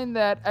mind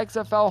that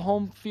XFL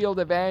home field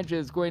advantage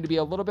is going to be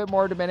a little bit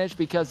more diminished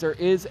because there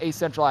is a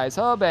centralized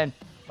hub, and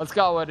let's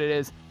call it what it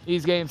is.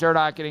 These games are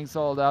not getting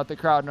sold out. The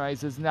crowd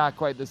noise is not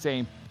quite the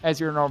same as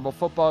your normal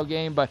football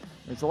game, but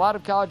there's a lot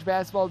of college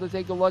basketball to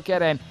take a look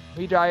at, and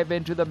we dive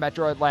into the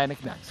Metro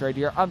Atlantic next, right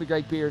here on the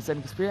Greg Peterson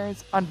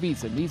Experience on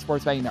VSiN, the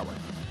Sports Betting Network.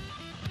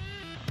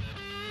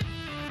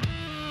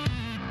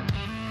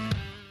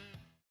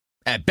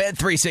 At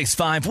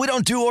Bet365, we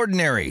don't do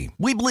ordinary.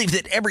 We believe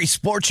that every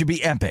sport should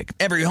be epic.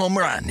 Every home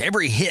run,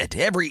 every hit,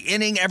 every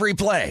inning, every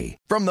play.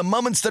 From the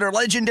moments that are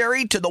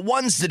legendary to the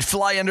ones that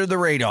fly under the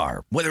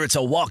radar. Whether it's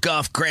a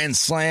walk-off grand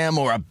slam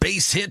or a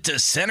base hit to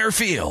center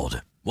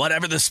field.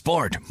 Whatever the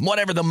sport,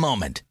 whatever the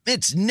moment.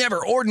 It's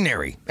never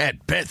ordinary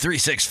at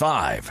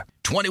Bet365.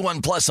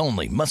 21 plus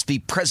only. Must be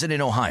present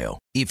in Ohio.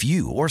 If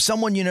you or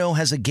someone you know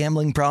has a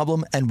gambling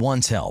problem and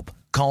wants help,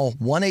 call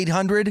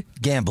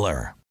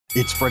 1-800-GAMBLER.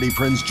 It's Freddie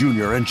Prinze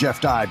Jr. and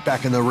Jeff Dye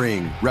back in the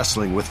ring.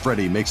 Wrestling with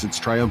Freddie makes its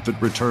triumphant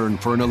return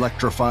for an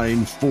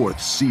electrifying 4th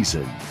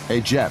season.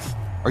 Hey, Jeff,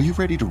 are you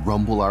ready to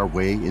rumble our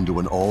way into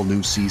an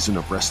all-new season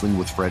of Wrestling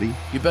with Freddie?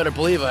 You better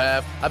believe I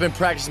have. I've been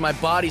practicing my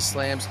body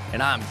slams,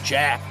 and I'm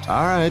jacked.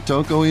 All right,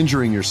 don't go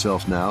injuring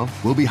yourself now.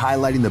 We'll be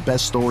highlighting the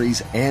best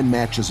stories and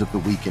matches of the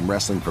week in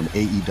wrestling from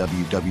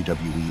AEW,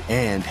 WWE,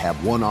 and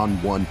have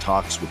one-on-one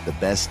talks with the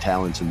best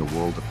talents in the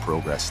world of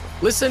pro wrestling.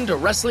 Listen to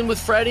Wrestling with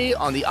Freddie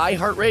on the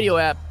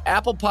iHeartRadio app,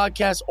 Apple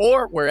Podcasts,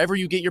 or wherever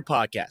you get your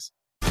podcasts.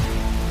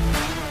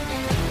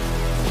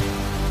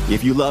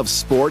 If you love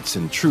sports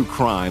and true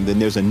crime, then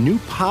there's a new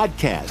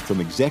podcast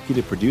from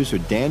executive producer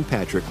Dan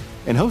Patrick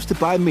and hosted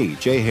by me,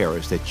 Jay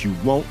Harris, that you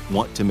won't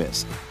want to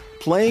miss.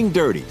 Playing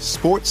Dirty: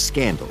 Sports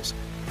Scandals.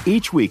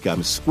 Each week,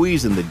 I'm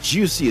squeezing the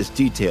juiciest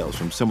details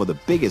from some of the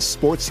biggest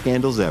sports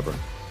scandals ever.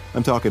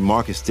 I'm talking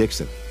Marcus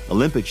Dixon,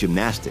 Olympic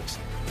gymnastics,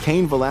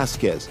 Cain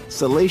Velasquez,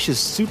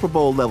 salacious Super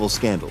Bowl-level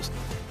scandals.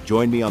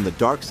 Join me on the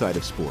dark side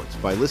of sports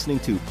by listening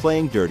to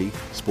Playing Dirty: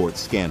 Sports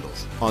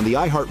Scandals on the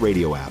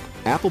iHeartRadio app,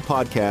 Apple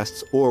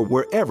Podcasts, or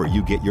wherever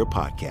you get your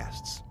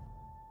podcasts.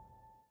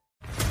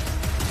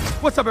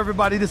 What's up,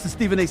 everybody? This is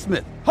Stephen A.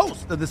 Smith,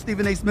 host of the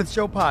Stephen A. Smith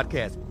Show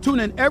podcast. Tune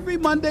in every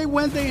Monday,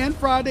 Wednesday, and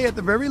Friday at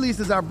the very least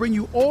as I bring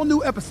you all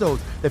new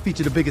episodes that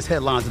feature the biggest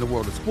headlines in the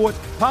world of sports,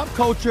 pop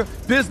culture,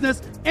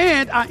 business,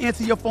 and I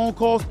answer your phone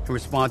calls and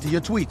respond to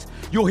your tweets.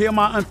 You'll hear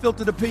my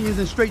unfiltered opinions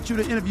and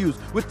straight-shooter interviews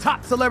with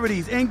top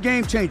celebrities and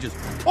game changers.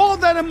 All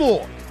of that and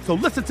more. So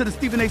listen to the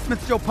Stephen A.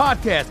 Smith Show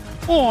podcast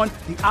on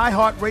the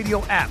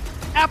iHeartRadio app,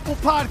 Apple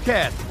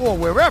Podcasts, or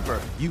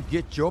wherever you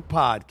get your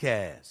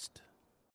podcasts.